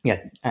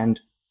 Yeah, and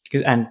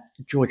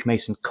George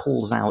Mason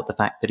calls out the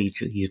fact that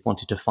he's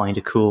wanted to find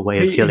a cool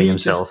way of killing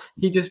himself.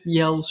 He just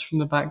yells from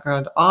the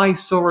background, "I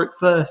saw it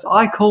first.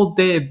 I called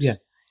dibs." Yeah,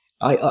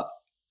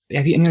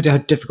 have you any idea how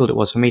difficult it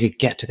was for me to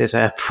get to this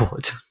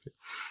airport?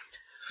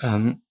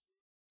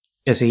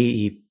 As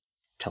he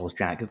tells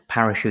Jack,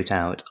 "Parachute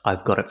out.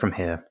 I've got it from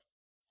here."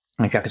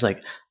 And Jack is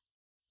like,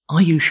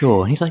 "Are you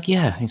sure?" And he's like,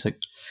 "Yeah." And he's like,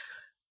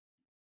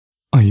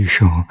 "Are you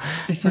sure?"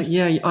 It's like,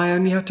 "Yeah, I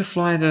only have to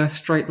fly it in a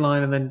straight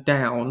line and then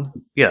down."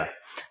 Yeah.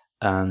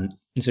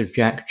 So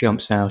Jack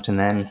jumps out, and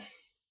then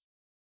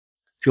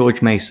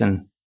George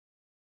Mason,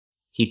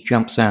 he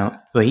jumps out.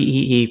 Well,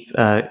 he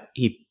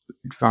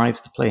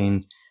drives the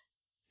plane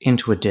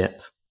into a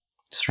dip,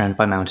 surrounded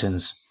by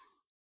mountains,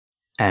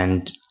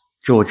 and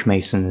George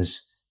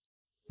Mason's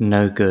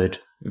no good,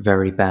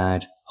 very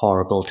bad,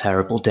 horrible,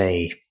 terrible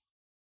day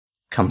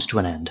comes to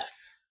an end.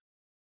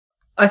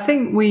 I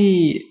think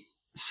we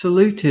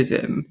saluted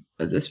him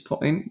at this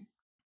point.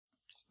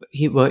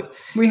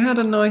 We had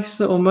a nice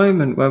little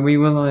moment where we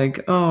were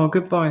like, "Oh,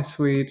 goodbye,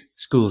 Swede.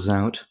 School's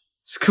out.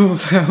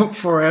 School's out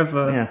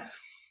forever."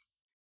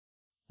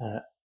 Yeah.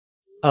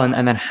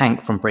 And then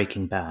Hank from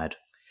Breaking Bad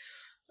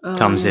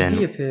comes in.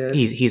 He appears.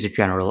 He's a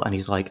general, and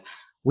he's like,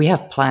 "We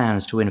have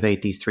plans to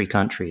invade these 3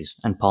 countries."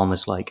 And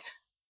Palmer's like,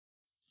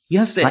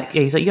 "Sick."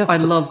 He's like, I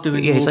love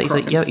doing he's war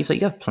like, crimes. he's like,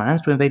 "You have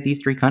plans to invade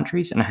these 3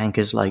 countries?" And Hank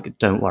is like,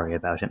 "Don't worry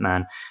about it,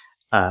 man.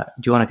 Do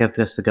you want to give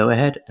this the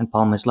go-ahead?" And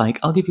Palmer's like,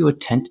 "I'll give you a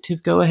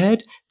tentative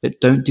go-ahead,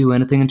 but don't do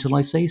anything until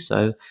I say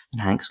so."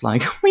 And Hank's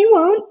like, "We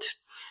won't."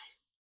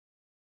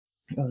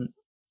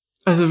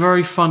 There's a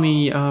very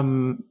funny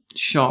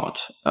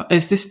shot.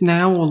 Is this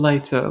now or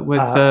later with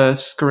the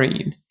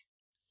screen?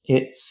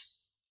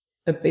 It's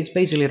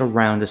basically at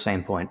around the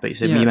same point, but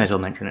you may as well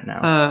mention it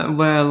now.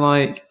 Where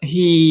like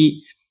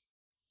he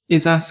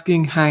is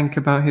asking Hank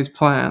about his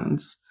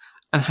plans,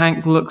 and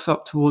Hank looks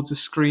up towards the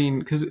screen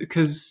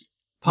because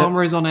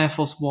Palmer is on Air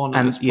Force One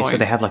at this point. So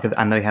they have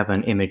they have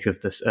an image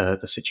of this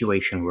the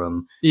Situation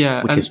Room,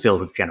 yeah, which is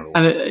filled with generals.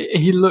 And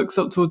he looks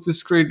up towards the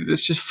screen, and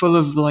it's just full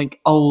of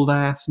like old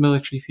ass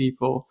military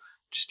people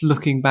just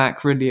looking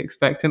back really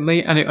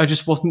expectantly, and I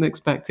just wasn't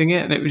expecting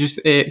it, and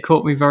it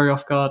caught me very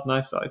off guard, and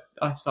I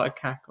started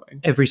cackling.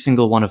 Every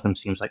single one of them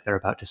seems like they're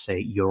about to say,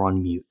 "You're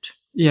on mute."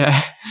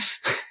 Yeah.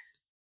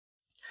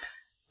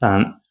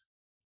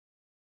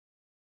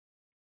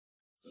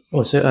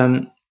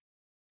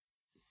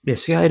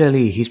 Syed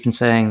Ali, he's been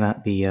saying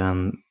that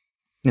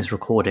this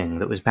recording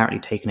that was apparently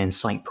taken in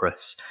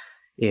Cyprus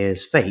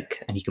is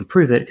fake, and he can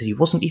prove it because he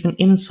wasn't even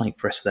in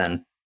Cyprus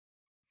then.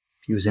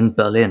 He was in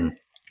Berlin.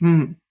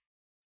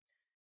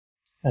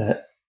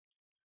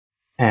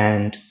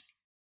 And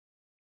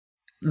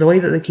the way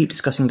that they keep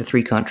discussing the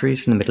three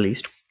countries from the Middle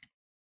East,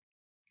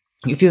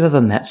 if you've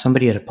ever met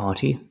somebody at a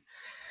party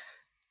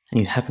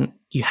and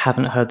you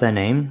haven't heard their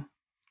name,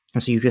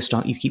 and so you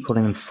keep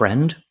calling them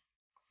friend.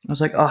 I was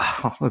like,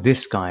 oh,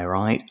 this guy,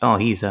 right? Oh,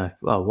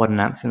 what an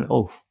accent.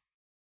 Oh,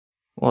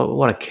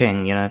 what a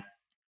king, you know.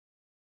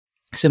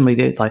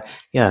 Similarly, like,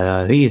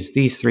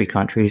 these three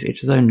countries,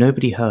 it's as though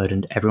nobody heard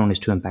and everyone is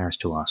too embarrassed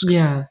to ask.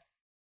 Yeah.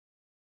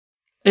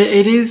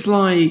 It is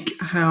like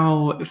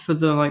how for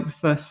the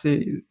first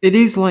series, it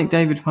is like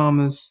David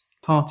Palmer's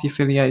party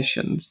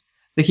affiliations.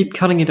 They keep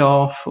cutting it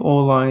off,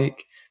 or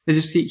they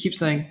just keep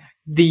saying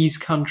these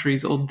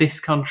countries or this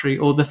country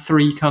or the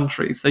three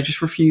countries. They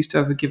just refuse to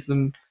ever give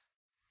them.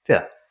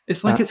 Yeah,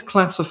 it's like it's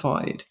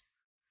classified.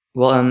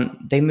 Well,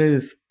 they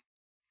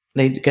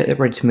get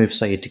ready to move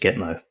Sayid to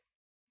Gitmo,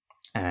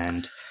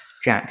 and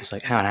Jack is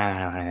like, how,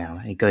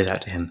 and he goes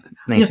out to him.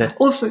 And he said,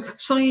 also,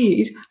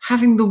 Sayid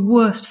having the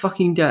worst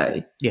fucking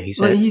day. Yeah, he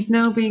said, he's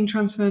now being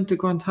transferred to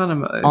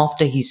Guantanamo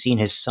after he's seen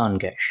his son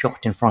get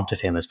shot in front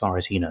of him, as far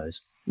as he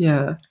knows.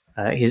 Yeah,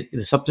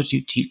 the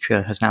substitute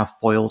teacher has now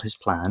foiled his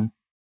plan.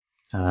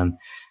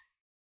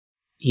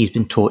 He's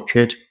been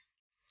tortured.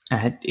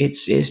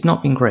 It's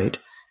not been great.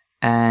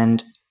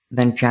 And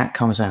then Jack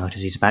comes out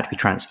as he's about to be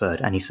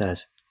transferred, and he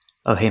says,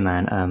 "Oh, hey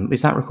man,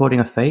 is that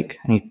recording a fake?"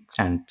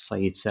 And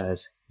Sayid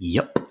says,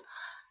 "Yup."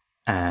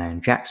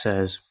 And Jack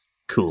says,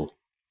 "Cool.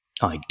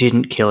 I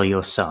didn't kill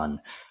your son.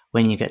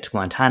 When you get to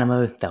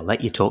Guantanamo, they'll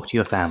let you talk to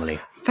your family."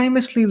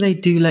 Famously, they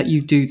do let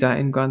you do that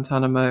in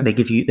Guantanamo. They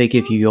give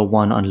you your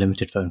one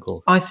unlimited phone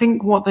call. I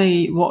think what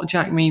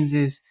Jack means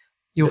is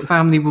your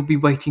family will be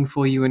waiting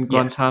for you in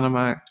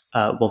Guantanamo.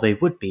 Yes. Well, they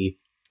would be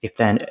if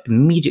then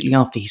immediately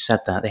after he said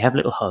that, they have a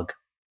little hug.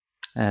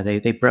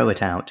 They bro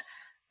it out.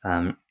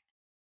 And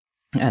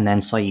then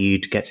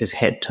Sayid gets his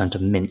head turned to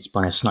mince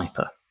by a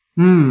sniper.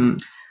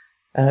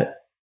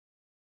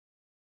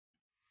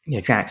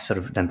 Jack sort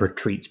of then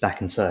retreats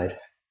back inside.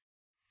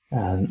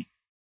 And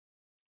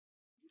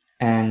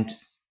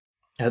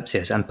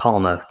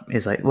Palmer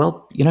is like,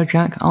 "Well,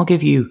 Jack, I'll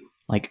give you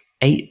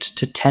 8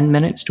 to 10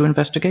 minutes to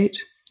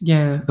investigate.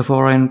 Yeah.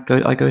 Before I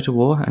go to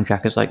war." And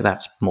Jack is like,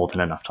 "That's more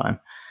than enough time."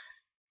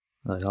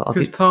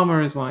 Because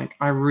Palmer is like,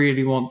 "I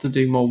really want to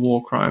do more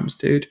war crimes,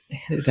 dude."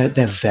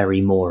 They're very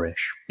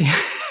Moorish.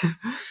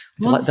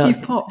 Once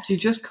you've popped, you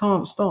just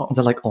can't stop.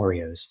 They're like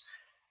Oreos.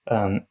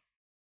 But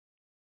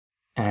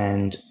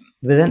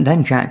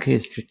then Jack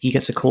he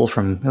gets a call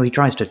he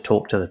tries to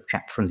talk to the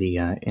chap from the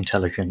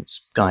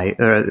intelligence guy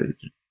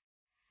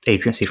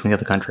agency from the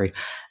other country,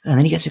 and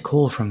then he gets a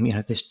call from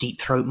this deep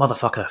throat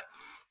motherfucker.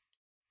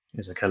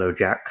 He's like, "Hello,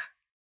 Jack.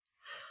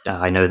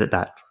 I know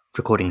that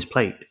recording's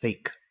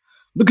fake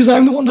because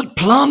I'm the one that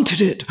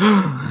planted it."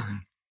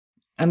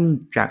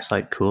 And Jack's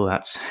like, "Cool,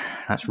 that's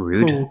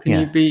rude. Cool. Can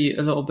you be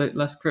a little bit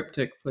less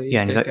cryptic, please?"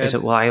 Yeah, and he's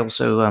like, "Well, I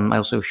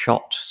also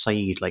shot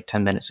Sayid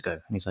 10 minutes ago."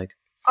 And he's like,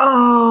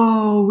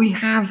 "Oh, we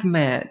have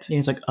met." And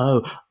he's like,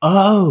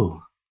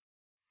 "Oh."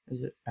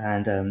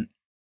 And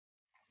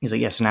he's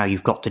like, "Yes, now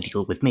you've got to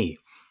deal with me."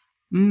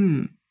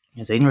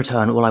 He's like, "In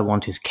return, all I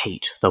want is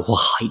Kate, the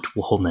white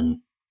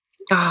woman."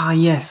 Ah,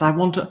 yes, I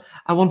want a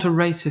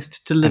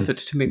racist to deliver it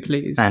to me,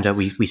 please. And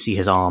we see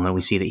his arm, and we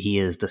see that he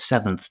is the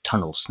 7th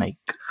tunnel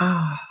snake.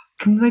 Ah,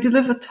 can they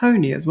deliver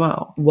Tony as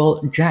well?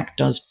 Well, Jack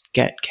does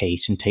get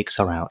Kate and takes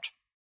her out,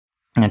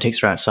 and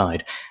takes her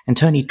outside, and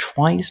Tony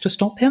tries to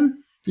stop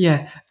him.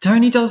 Yeah,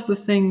 Tony does the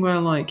thing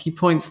where he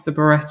points the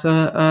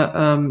Beretta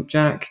at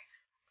Jack,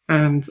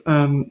 and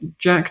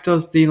Jack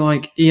does the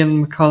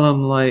Ian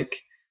McCullum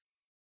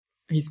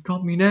 "he's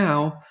got me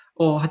now,"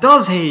 or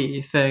 "does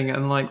he?" thing,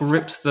 and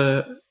rips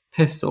the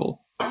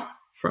pistol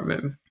from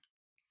him.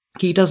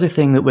 He does a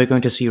thing that we're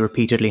going to see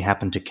repeatedly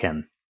happen to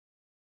Kim.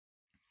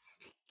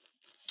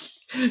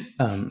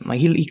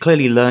 He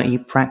clearly he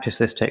practiced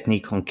this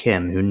technique on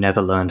Kim, who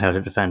never learned how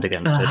to defend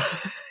against it.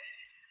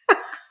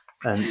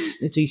 And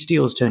he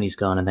steals Tony's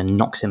gun and then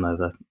knocks him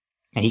over,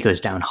 and he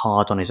goes down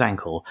hard on his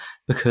ankle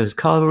because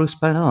Carlos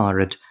Bernard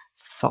had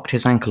fucked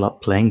his ankle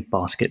up playing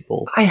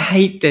basketball. I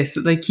hate this,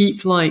 that they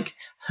keep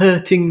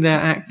hurting their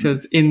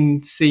actors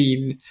in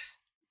scene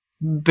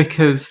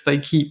because they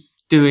keep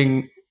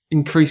doing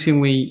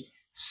increasingly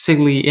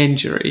silly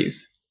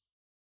injuries.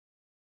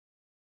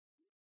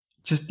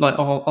 Just like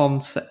all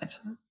on set.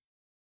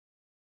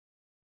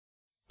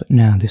 But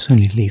now this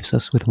only leaves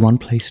us with one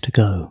place to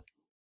go.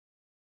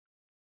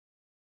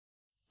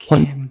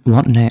 Kim.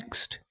 What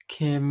next?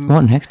 Kim.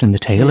 What next in the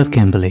tale of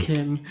Kimberly?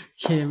 Kim.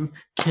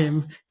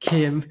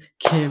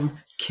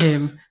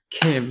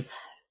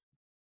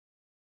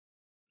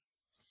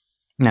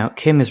 Now,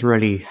 Kim is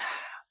really...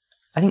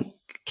 I think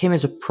Kim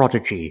is a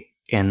prodigy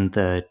in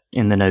the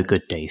No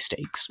Good Day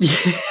stakes.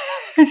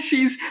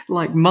 She's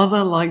like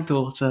mother, like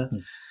daughter.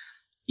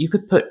 You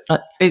could put...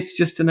 it's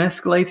just an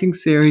escalating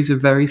series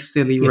of very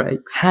silly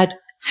rakes. Had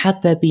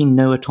there been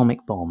no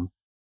atomic bomb...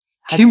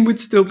 Kim would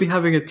still be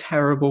having a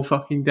terrible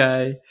fucking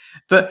day.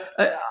 But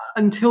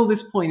until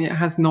this point, it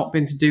has not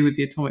been to do with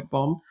the atomic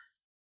bomb.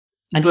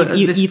 And but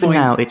even point,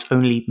 now, it's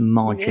only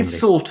marginally. It's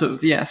sort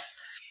of, yes.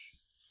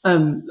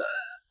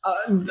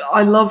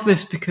 I love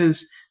this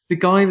because the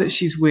guy that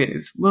she's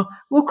with, well,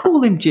 we'll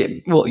call him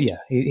Jim. Well, yeah,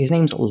 his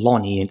name's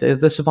Lonnie, the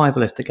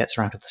survivalist that gets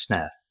her out of the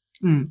snare.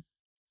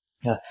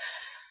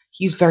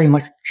 He's very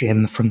much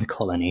Jim from the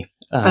colony.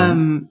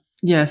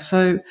 Yeah,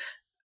 so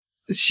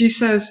she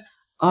says,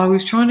 I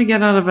was trying to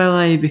get out of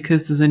LA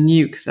because there's a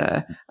nuke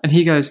there. And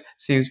he goes,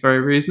 seems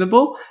very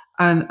reasonable.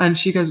 And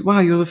she goes, wow,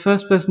 you're the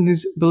first person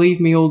who's believed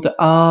me all day.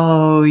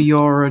 Oh,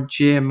 you're a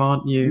Jim,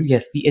 aren't you?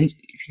 Yes,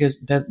 she goes,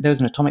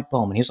 there's an atomic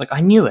bomb. And he was like, I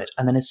knew it.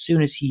 And then as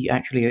soon as he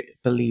actually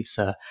believes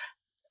her,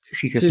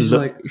 she just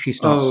she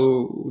starts,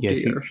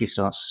 she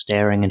starts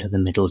staring into the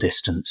middle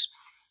distance.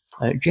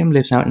 Jim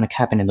lives out in a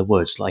cabin in the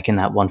woods, like in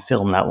that one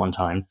film that one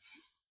time.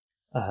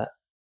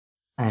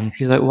 And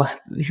she's like, well,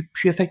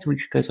 she effectively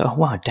goes, oh,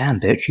 wow, damn,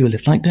 bitch, you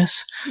live like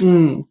this?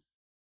 And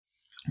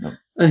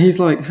he's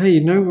like, hey,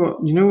 you know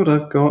what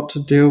I've got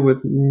to deal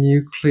with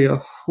nuclear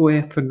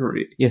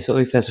weaponry? Yeah, so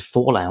if there's a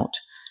fallout,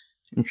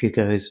 and she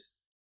goes,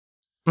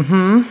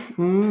 and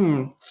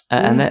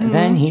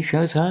then he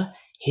shows her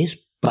his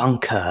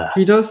bunker.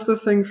 He does the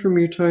thing from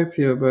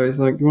Utopia, but he's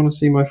like, you want to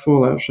see my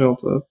fallout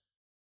shelter?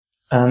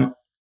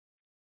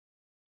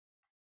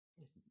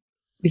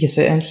 Yes,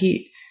 and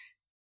he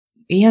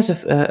has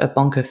a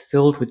bunker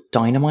filled with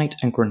dynamite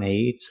and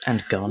grenades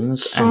and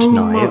guns and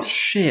knives. So much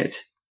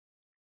shit.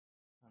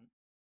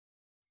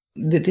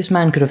 This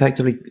man could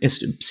effectively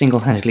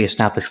single-handedly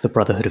establish the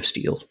Brotherhood of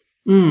Steel.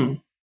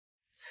 And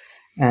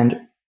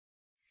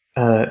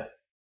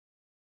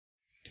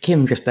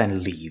Kim just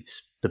then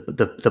leaves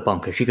the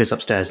bunker. She goes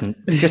upstairs and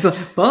she's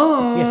like,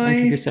 bye. Yeah, and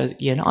she just says,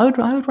 "Yeah, no,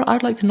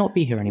 I'd like to not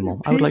be here anymore.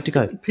 I would like to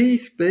go."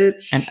 Peace,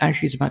 bitch. And as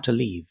she's about to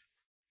leave,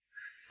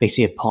 they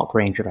see a park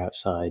ranger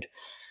outside.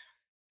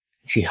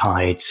 She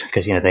hides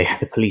because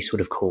the police would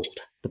have called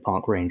the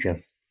park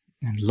ranger.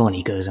 And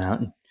Lonnie goes out,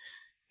 and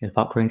the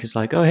park ranger's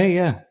like, "Oh, hey,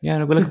 yeah,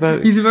 we'll look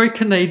about." He's a very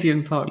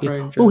Canadian park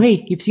ranger. Oh,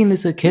 hey, you've seen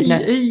this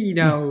kidnap?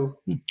 No,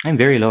 I'm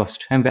very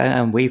lost.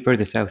 I'm way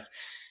further south.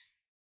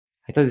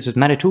 I thought this was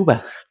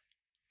Manitoba.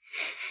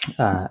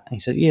 He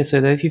said, "Yeah, so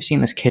if you've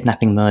seen this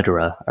kidnapping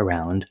murderer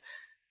around,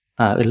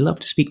 I'd love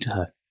to speak to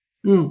her."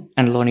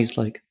 And Lonnie's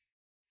like,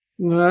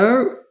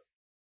 No.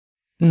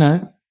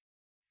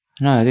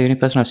 The only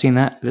person I've seen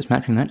that's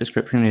matching that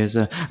description is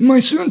my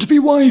soon-to-be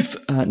wife.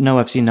 No,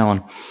 I've seen no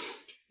one.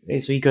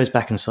 So he goes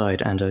back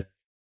inside and...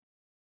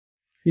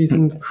 he's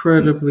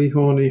incredibly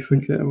horny for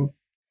Kim.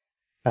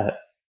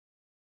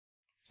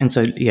 And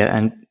so,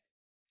 and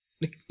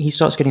he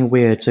starts getting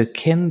weird. So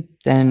Kim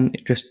then,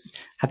 just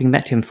having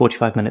met him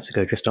 45 minutes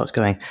ago, just starts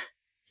going,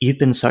 "You've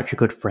been such a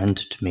good friend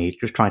to me,"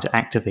 just trying to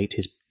activate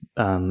his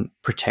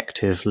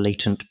protective,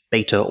 latent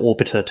beta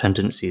orbiter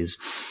tendencies.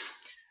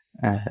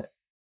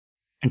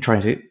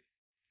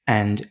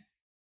 And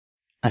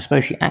I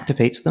suppose she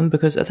activates them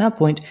because at that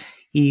point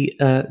he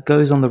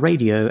goes on the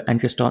radio and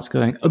just starts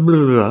going, blah,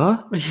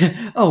 blah, blah.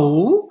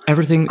 Oh,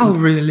 everything. Oh,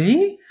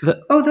 really?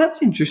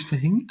 That's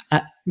interesting,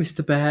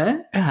 Mr.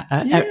 Bear.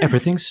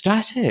 Everything's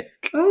static.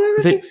 Oh,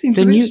 everything seems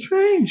a bit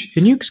strange.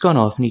 The nuke's gone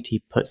off, and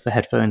he puts the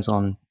headphones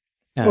on.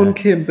 On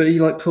Kim, but he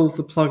pulls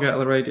the plug out of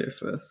the radio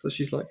first. So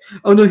she's like,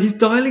 "Oh no, he's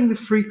dialing the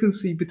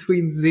frequency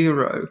between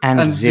 0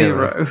 and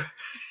 0."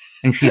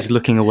 And she's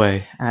looking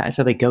away.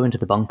 So they go into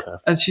the bunker.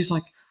 And she's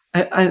like,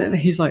 and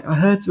he's like, "I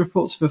heard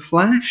reports of a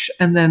flash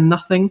and then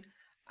nothing."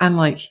 And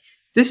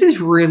this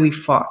is really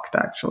fucked,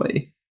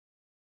 actually.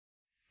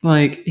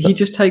 He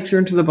just takes her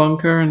into the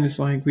bunker and is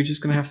like, "We're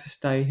just going to have to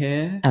stay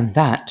here." And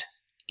that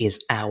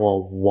is hour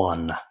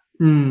 1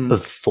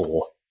 of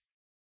 4.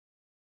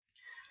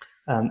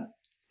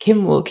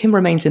 Kim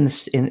remains in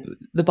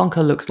the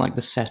bunker. Looks like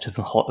the set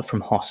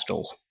from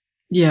Hostel.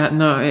 Yeah,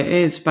 no, it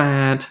is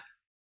bad.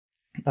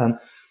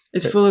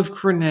 It's full of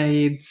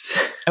grenades.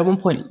 At one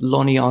point,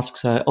 Lonnie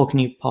asks her, "Oh, can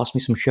you pass me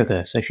some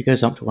sugar?" So she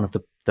goes up to one of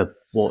the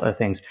water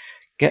things,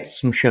 gets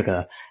some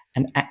sugar,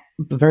 and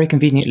very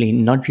conveniently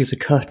nudges a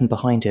curtain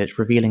behind it,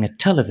 revealing a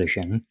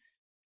television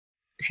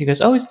she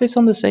goes, "Oh, is this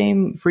on the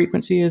same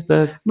frequency as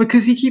the?"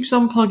 Because he keeps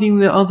unplugging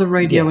the other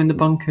radio in the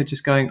bunker,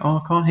 just going, "Oh,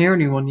 I can't hear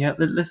anyone yet.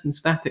 Listen,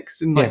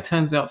 statics," and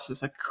turns it up, so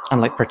it's like,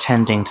 and like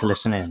pretending to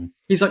listen in.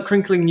 He's like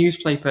crinkling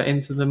newspaper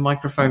into the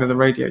microphone of the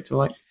radio to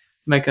like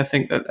make her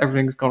think that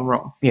everything's gone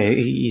wrong. Yeah,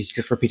 he's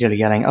just repeatedly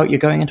yelling, "Oh, you're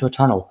going into a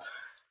tunnel."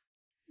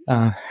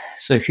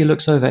 So she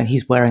looks over and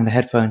he's wearing the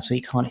headphones, so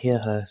he can't hear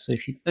her. So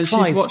she's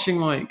watching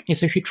like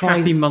so she tries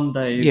Happy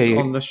Mondays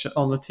on the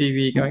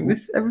TV, going,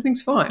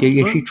 everything's fine.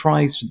 Yeah, she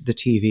tries the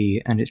TV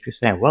and it's just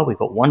saying, "Well, we've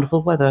got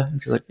wonderful weather."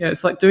 And she's like,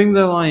 it's like doing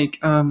the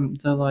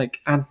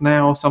and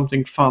now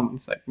something fun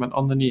segment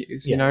on the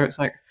news. You know, it's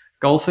like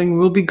golfing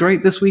will be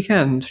great this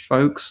weekend,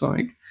 folks.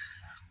 Like,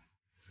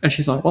 and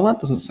she's like, "Well,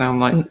 that doesn't sound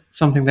like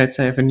something they'd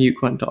say if a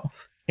nuke went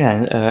off."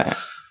 Yeah.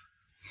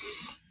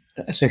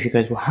 So she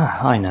goes, "Well,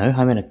 I know.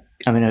 I'm in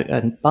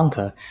a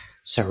bunker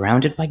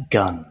surrounded by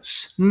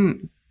guns.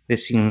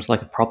 This seems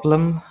like a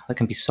problem that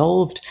can be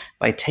solved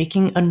by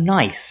taking a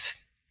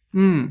knife."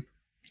 And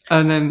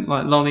then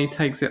like Lonnie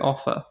takes it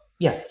off her.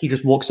 Yeah, he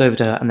just walks over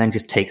to her and then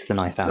just takes the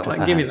knife out of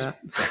her Give hands. me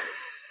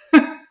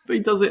that. But he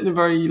does it in a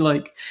very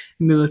like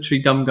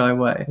military dumb guy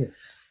way,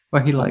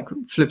 where he like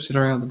flips it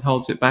around and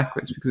holds it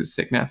backwards because it's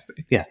sick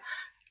nasty. Yeah,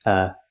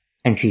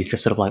 and she's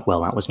just sort of like,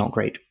 "Well, that was not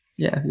great."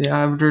 Yeah,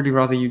 I would really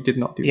rather you did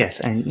not do that. Yes,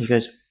 and he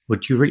goes,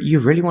 "Would you you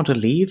really want to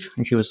leave?"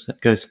 And she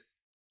goes,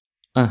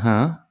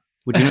 "Uh-huh.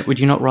 Would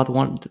you not rather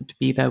want to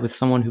be there with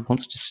someone who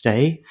wants to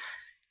stay?"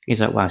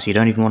 He's like, "Wow, so you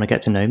don't even want to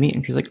get to know me?"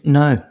 And she's like,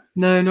 "No,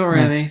 not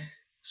really." No.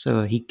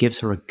 So he gives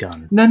her a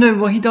gun. No.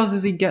 What he does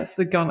is he gets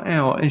the gun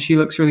out, and she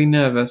looks really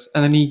nervous,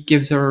 and then he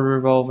gives her a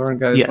revolver and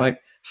goes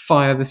like,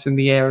 "Fire this in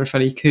the air if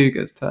any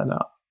cougars turn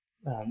up."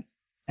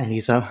 And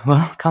he's like,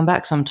 "Well, come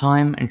back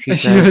sometime." And she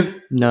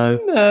says, No,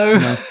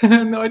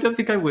 I don't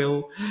think I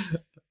will.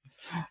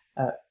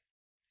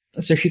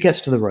 So she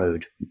gets to the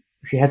road.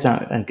 She heads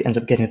out and ends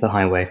up getting to the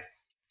highway.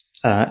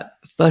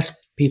 First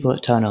people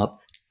that turn up,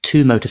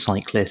 2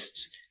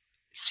 motorcyclists.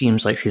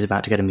 Seems like she's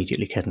about to get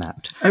immediately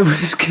kidnapped. It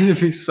was going to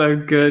be so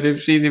good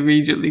if she'd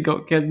immediately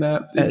got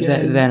kidnapped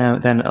again.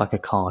 Then like a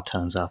car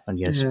turns up and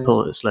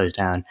slows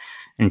down,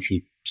 and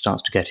she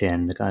starts to get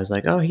in. The guy's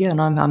like, "Oh yeah,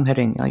 no, I'm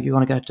heading. You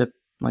want to go to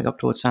like up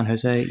towards San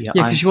Jose?" Yeah,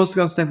 because she wants to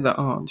go and stay with her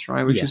aunt,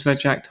 right? Which is where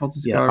Jack told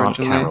us to go Aunt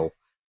Carol.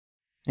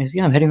 And he's,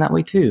 I'm heading that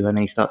way too. And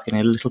then he starts getting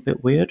a little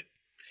bit weird.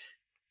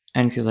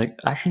 And she's like,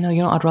 "Actually, no,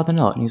 you know, I'd rather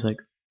not." And he's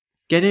like,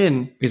 "Get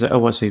in." He's like, "Oh,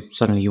 what? So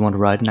suddenly you want to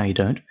ride? Now you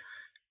don't."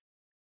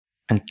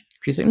 And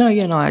she's like,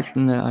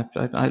 actually, no, I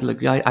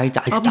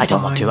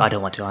don't want to. I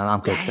don't want to. I'm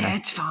good for now.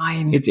 It's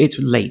fine. It's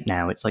late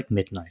now. It's like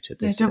midnight at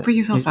this. Don't put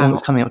yourself out.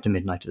 It's coming up to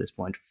midnight at this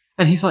point.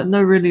 And he's like,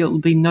 "No, really, it'll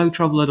be no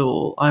trouble at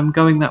all. I'm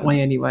going that way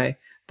anyway."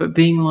 But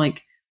being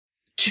like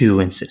too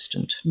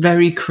insistent,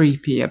 very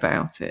creepy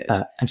about it.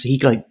 And so he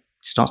like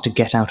starts to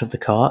get out of the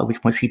car, at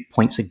which point she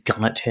points a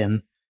gun at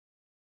him.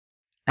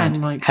 And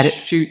like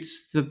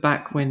shoots the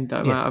back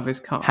window out of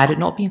his car. Had it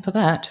not been for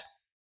that,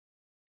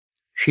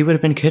 she would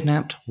have been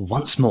kidnapped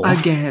once more.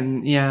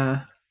 Again,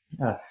 yeah.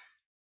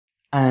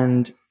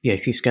 And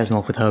she scares him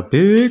off with her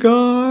big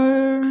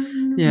eye.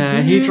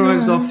 Yeah, he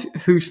drives off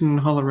hooting and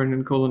hollering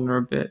and calling her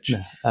a bitch.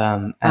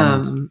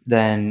 And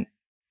then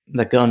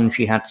the gun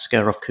she had to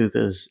scare off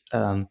cougars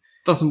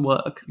doesn't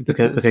work.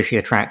 Because she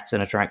attracts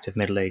an attractive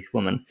middle-aged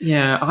woman.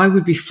 Yeah, I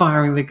would be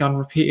firing the gun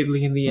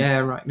repeatedly in the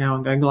air right now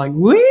and going like,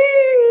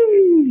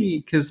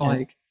 "Wee!" Because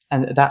like...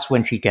 And that's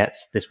when she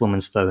gets this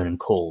woman's phone and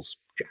calls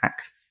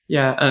Jack.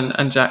 Yeah,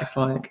 and Jack's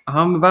like,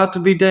 "I'm about to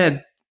be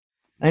dead."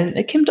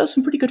 And Kim does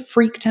some pretty good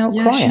freaked out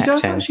cry acting. Yeah, she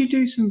does actually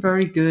do some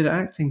very good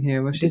acting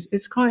here, which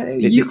it's quite...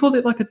 You called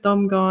it like a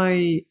dumb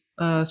guy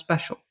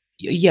special.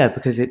 Yeah,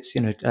 because it's,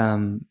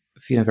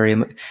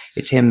 very...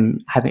 It's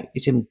him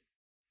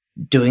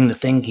doing the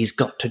thing he's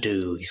got to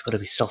do. He's got to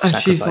be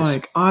self-sacrificed. And she's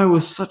like, "I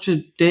was such a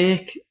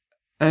dick."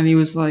 And he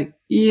was like,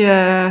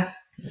 "Yeah."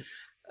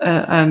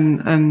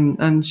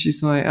 And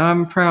she's like,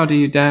 "I'm proud of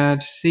you,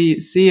 Dad. See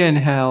you in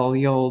hell,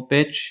 you old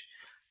bitch."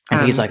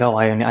 And he's like, "Oh,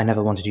 I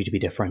never wanted you to be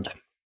different.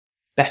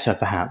 Better,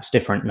 perhaps.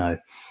 Different, no."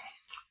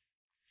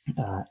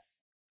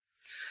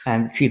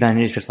 And she then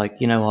is just like,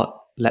 "You know what?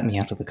 Let me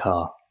out of the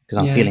car because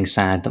I'm feeling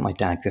sad that my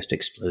dad just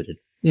exploded."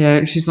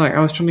 Yeah, she's like, "I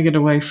was trying to get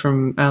away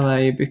from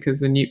LA because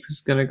the nuke was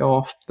going to go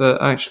off,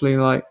 but actually,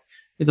 like,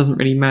 it doesn't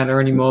really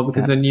matter anymore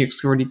because the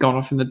nuke's already gone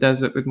off in the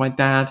desert with my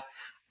dad."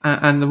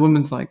 And the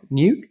woman's like,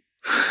 "Nuke?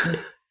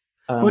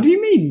 What do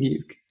you mean,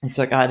 nuke?" And she's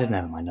like,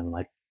 never mind.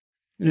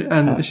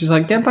 And she's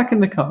like, "Get back in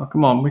the car.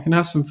 Come on, we can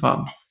have some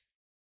fun."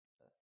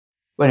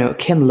 Well, anyway,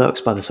 Kim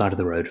lurks by the side of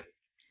the road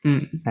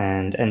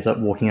and ends up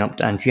walking up,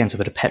 and she ends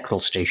up at a petrol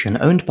station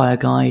owned by a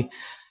guy.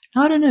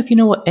 Now, I don't know if you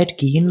know what Ed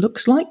Gein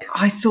looks like.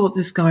 I thought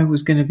this guy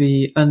was going to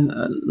be a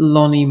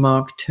Lonnie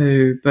Mark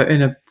II, but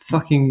in a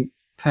fucking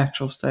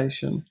petrol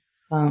station.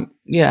 And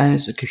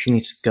it's because she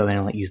needs to go in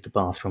and like use the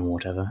bathroom or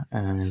whatever.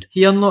 And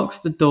he unlocks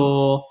the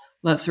door,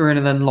 lets her in,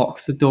 and then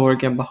locks the door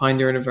again behind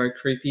her in a very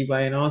creepy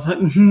way. And I was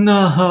like,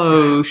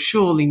 "No,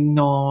 surely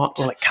not."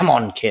 Well, like, come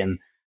on, Kim.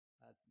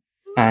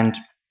 And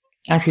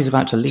As she's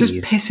about to leave,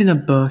 Just piss in a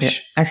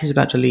bush. as she's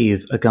about to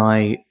leave, a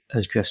guy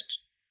has just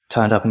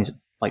turned up and he's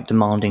like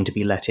demanding to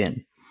be let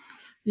in.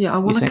 Yeah, I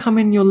want to saying- come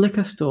in your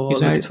liquor store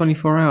He's that's like-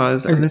 24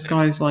 hours, and this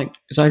guy's like,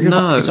 So I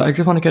no.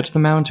 just want to get to the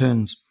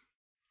mountains.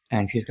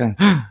 And she's going,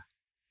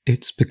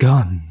 it's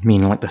begun.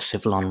 Meaning like the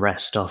civil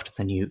unrest after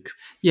the nuke.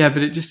 Yeah,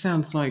 but it just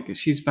sounds like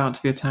she's about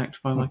to be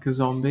attacked by like a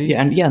zombie.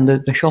 Yeah, and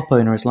the shop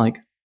owner is like,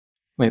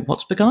 wait,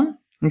 what's begun?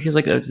 And she's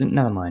like,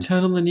 never mind.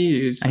 Turn on the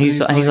news. And he's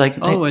like,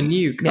 oh, a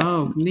nuke. yeah.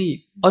 Oh,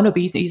 neat. Oh no,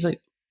 but he's like,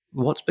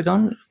 what's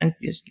begun? And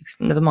it's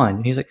never mind.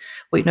 And he's like,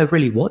 wait, no,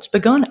 really, what's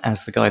begun?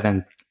 As the guy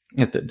then,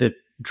 the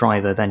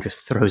driver then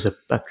just throws a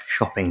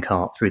shopping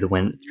cart through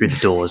the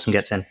doors and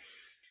gets in.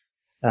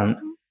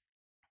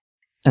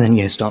 And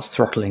then starts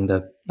throttling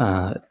the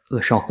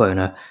shop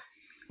owner,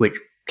 which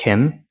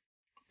Kim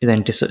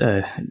then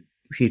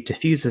she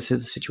diffuses the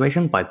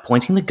situation by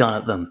pointing the gun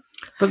at them.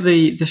 But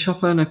the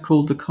shop owner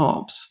called the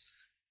cops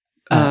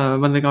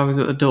when the guy was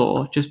at the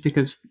door, just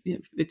because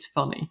it's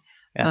funny.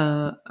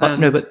 Yeah.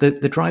 But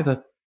the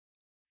driver,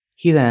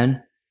 he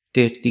then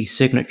did the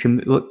signature.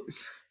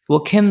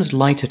 Well, Kim's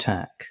light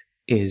attack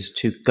is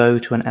to go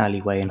to an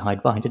alleyway and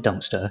hide behind a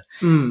dumpster,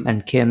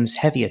 and Kim's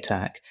heavy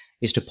attack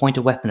is to point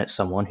a weapon at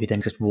someone who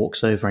then just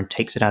walks over and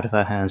takes it out of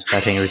her hands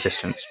without any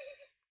resistance.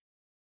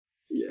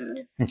 Yeah.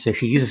 And so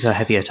she uses her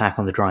heavy attack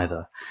on the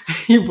driver.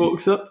 He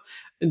walks up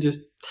and just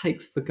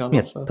takes the gun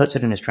off her. Puts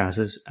it in his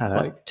trousers,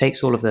 like-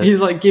 takes all of the...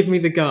 He's like, give me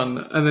the gun.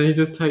 And then he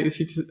just takes...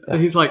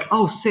 He's like,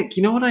 oh, sick.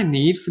 You know what I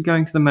need for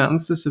going to the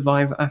mountains to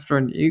survive after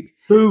a nuke?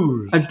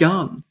 Booze! A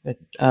gun. But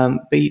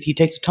he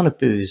takes a ton of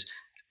booze,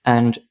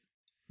 but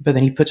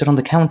then he puts it on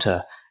the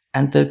counter,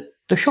 and the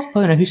shop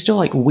owner, who's still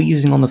like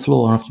wheezing on the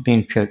floor after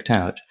being choked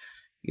out,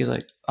 he's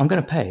like, I'm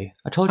going to pay.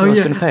 I told you I was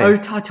going to pay.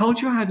 I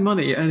told you I had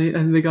money.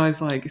 And the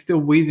guy's like still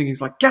wheezing. He's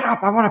like, get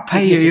up, I want to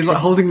pay you. He's like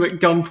holding the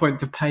gunpoint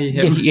to pay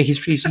him. Yeah,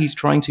 he's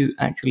trying to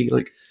actually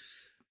like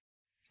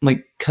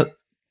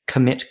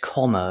commit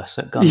commerce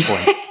at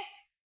gunpoint.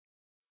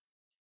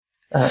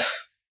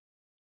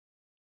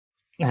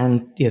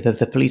 And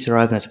the police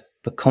arrive and there's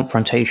a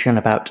confrontation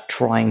about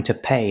trying to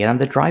pay, and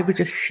the driver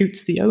just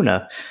shoots the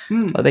owner.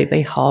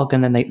 They hug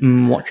and then they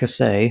watch her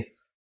say,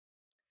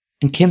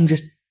 and Kim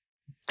just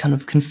kind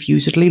of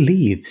confusedly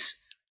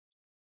leaves.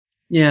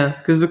 Yeah,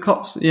 because the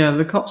cops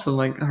are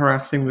like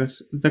harassing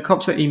this. The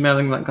cops are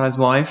emailing that guy's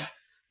wife,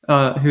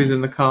 who's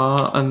in the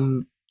car,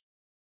 and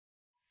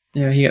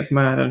he gets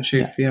mad and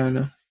shoots the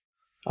owner.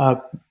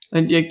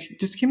 And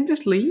does Kim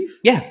just leave?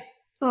 Yeah.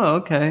 Oh,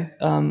 okay.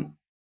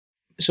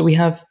 So we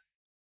have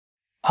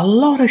a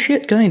lot of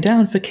shit going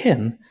down for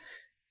Kim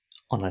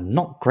on a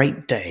not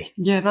great day.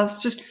 Yeah,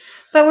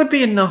 that would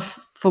be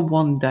enough for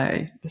one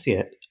day. See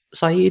it,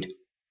 Saeed.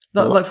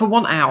 Like for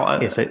 1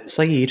 hour. Yeah, so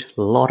Saeed,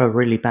 a lot of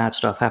really bad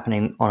stuff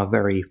happening on a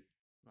very,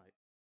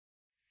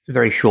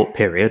 very short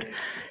period.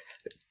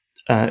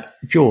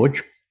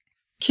 George.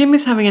 Kim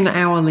is having an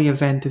hourly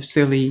event of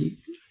silly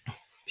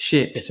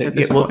shit at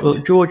this point. Well,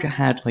 George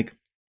had like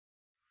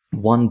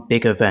one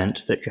big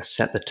event that just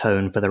set the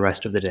tone for the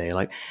rest of the day.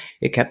 Like,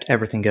 it kept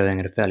everything going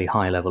at a fairly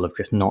high level of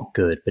just not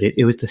good, but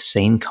it was the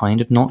same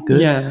kind of not good.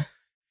 Yeah.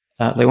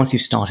 Like, once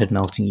you've started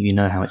melting, you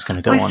know how it's going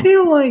to go on. I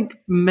feel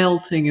like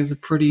melting is a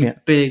pretty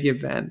big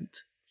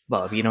event.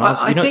 Well, you know what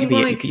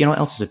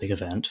else is a big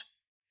event?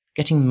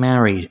 Getting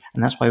married,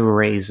 and that's why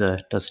Razor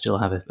does still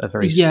have a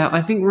very... Yeah,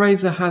 I think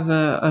Razor has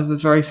a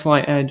very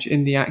slight edge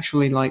in the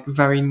actually, like,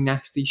 very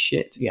nasty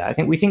shit. Yeah,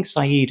 we think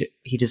Saeed,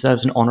 he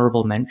deserves an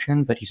honourable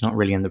mention, but he's not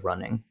really in the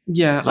running.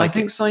 Yeah, I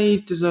think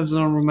Saeed deserves an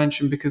honourable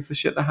mention because the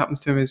shit that happens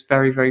to him is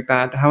very, very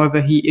bad.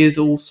 However, he is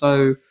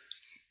also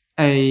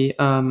a...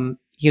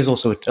 He is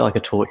also like a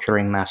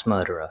torturing mass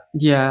murderer.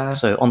 Yeah.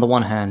 So on the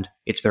one hand,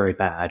 it's very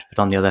bad,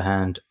 but on the other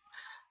hand...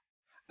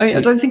 I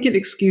don't think it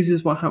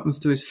excuses what happens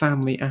to his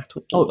family at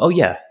all. Oh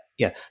yeah.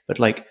 But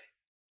like,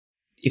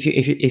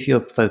 if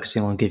you're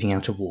focusing on giving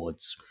out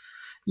awards...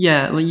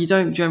 Yeah, like you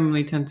don't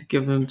generally tend to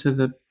give them to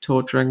the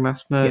torturing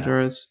mass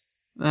murderers.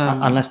 Yeah.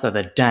 Unless they're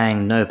the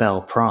dang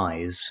Nobel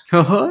Prize.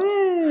 Oh,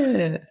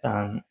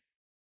 yeah.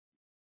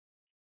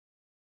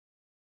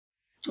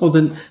 Or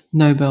the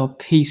Nobel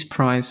Peace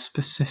Prize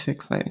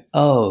specifically.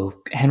 Oh,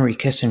 Henry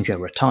Kissinger,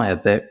 retire,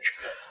 bitch.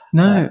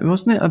 No,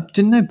 wasn't it?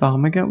 Didn't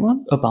Obama get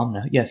one?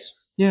 Obama, yes.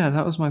 Yeah,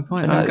 that was my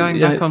point. I'm going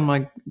back on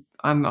my...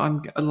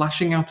 I'm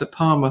lashing out at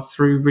Palmer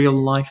through real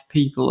life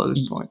people at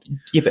this point.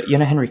 Yeah, but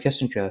Henry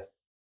Kissinger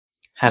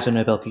has a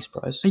Nobel Peace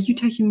Prize. Are you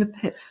taking the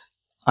piss?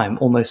 I'm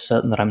almost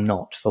certain that I'm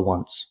not, for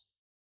once.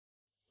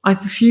 I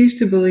refuse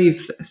to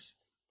believe this.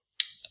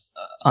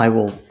 I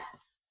will...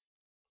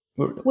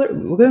 We're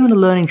going on a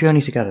learning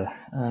journey together.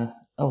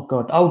 Oh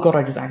god,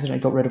 I just accidentally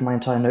got rid of my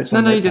entire notes.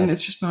 No, you didn't.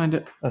 It's just behind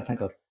it. Oh, thank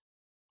god.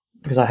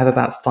 Because I have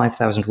about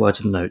 5,000 words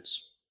of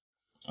notes.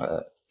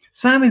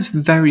 Sam is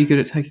very good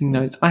at taking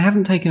notes. I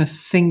haven't taken a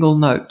single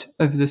note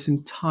over this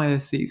entire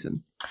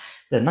season.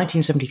 The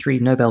 1973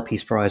 Nobel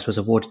Peace Prize was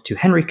awarded to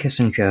Henry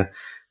Kissinger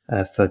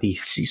for the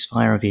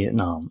ceasefire of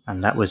Vietnam,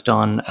 and that was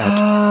done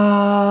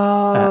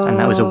at, and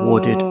that was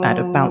awarded at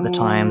about the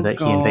time that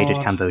he invaded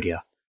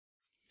Cambodia.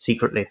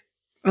 secretly.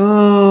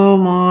 Oh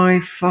my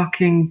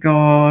fucking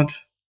god.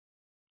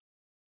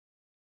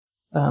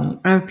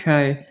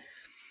 Okay.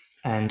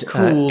 And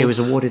Cool. it was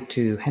awarded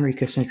to Henry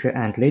Kissinger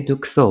and Le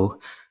Duc Tho,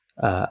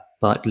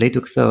 but Le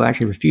Duc Tho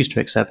actually refused to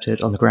accept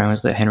it on the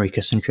grounds that Henry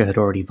Kissinger had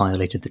already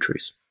violated the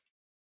truce.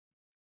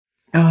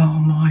 Oh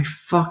my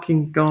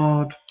fucking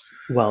god.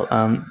 Well,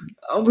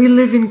 We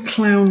live in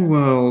clown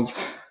world.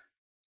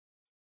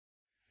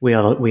 we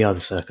are the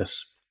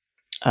circus.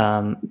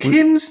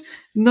 Kim's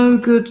no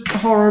good,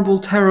 horrible,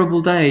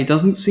 terrible day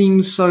doesn't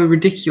seem so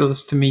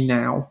ridiculous to me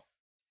now.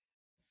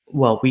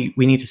 Well, we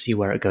need to see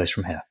where it goes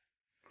from here.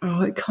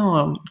 Oh, it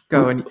can't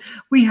go any.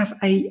 We have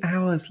 8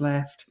 hours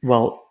left.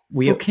 Well,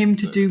 for Kim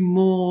to do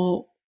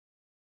more,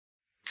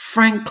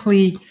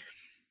 frankly,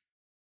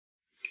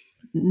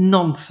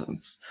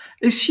 nonsense.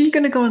 Is she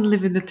going to go and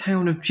live in the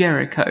town of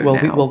Jericho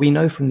now? We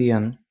know from the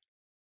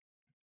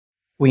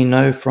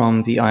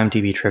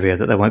IMDb trivia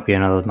that there won't be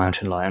another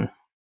mountain lion.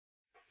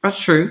 That's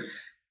true.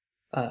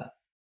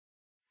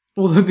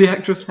 Although the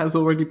actress has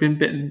already been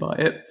bitten by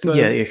it. So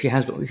yeah, she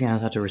has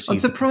had to receive. I'm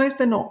surprised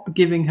they're not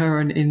giving her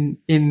an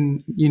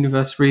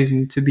in-universe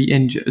reason to be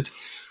injured.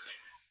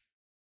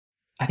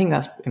 I think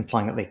that's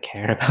implying that they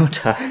care about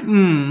her.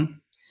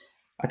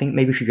 I think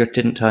maybe she just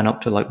didn't turn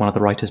up to like one of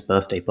the writers'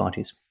 birthday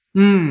parties.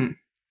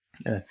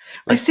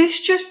 Is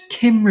this just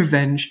Kim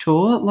revenge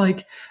tour?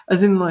 Like,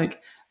 as in,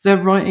 like, they're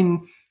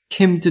writing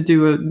Kim to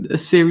do a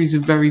series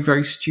of very,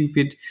 very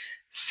stupid,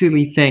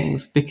 silly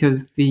things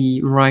because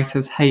the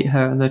writers hate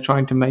her and they're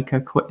trying to make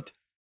her quit.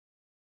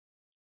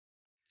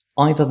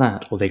 Either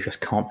that, or they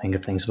just can't think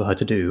of things for her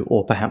to do,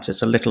 or perhaps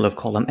it's a little of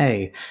column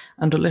A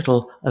and a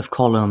little of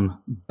column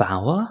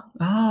Bauer.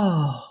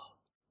 Oh.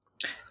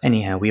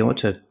 Anyhow, we ought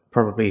to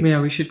probably... Yeah,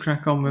 we should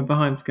crack on. We're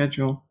behind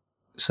schedule.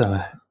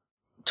 So,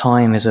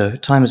 time is a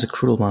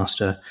cruel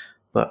master,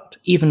 but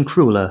even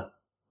crueler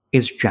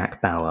is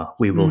Jack Bauer.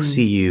 We will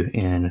see you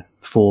in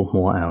 4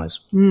 more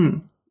hours.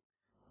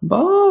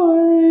 Bye.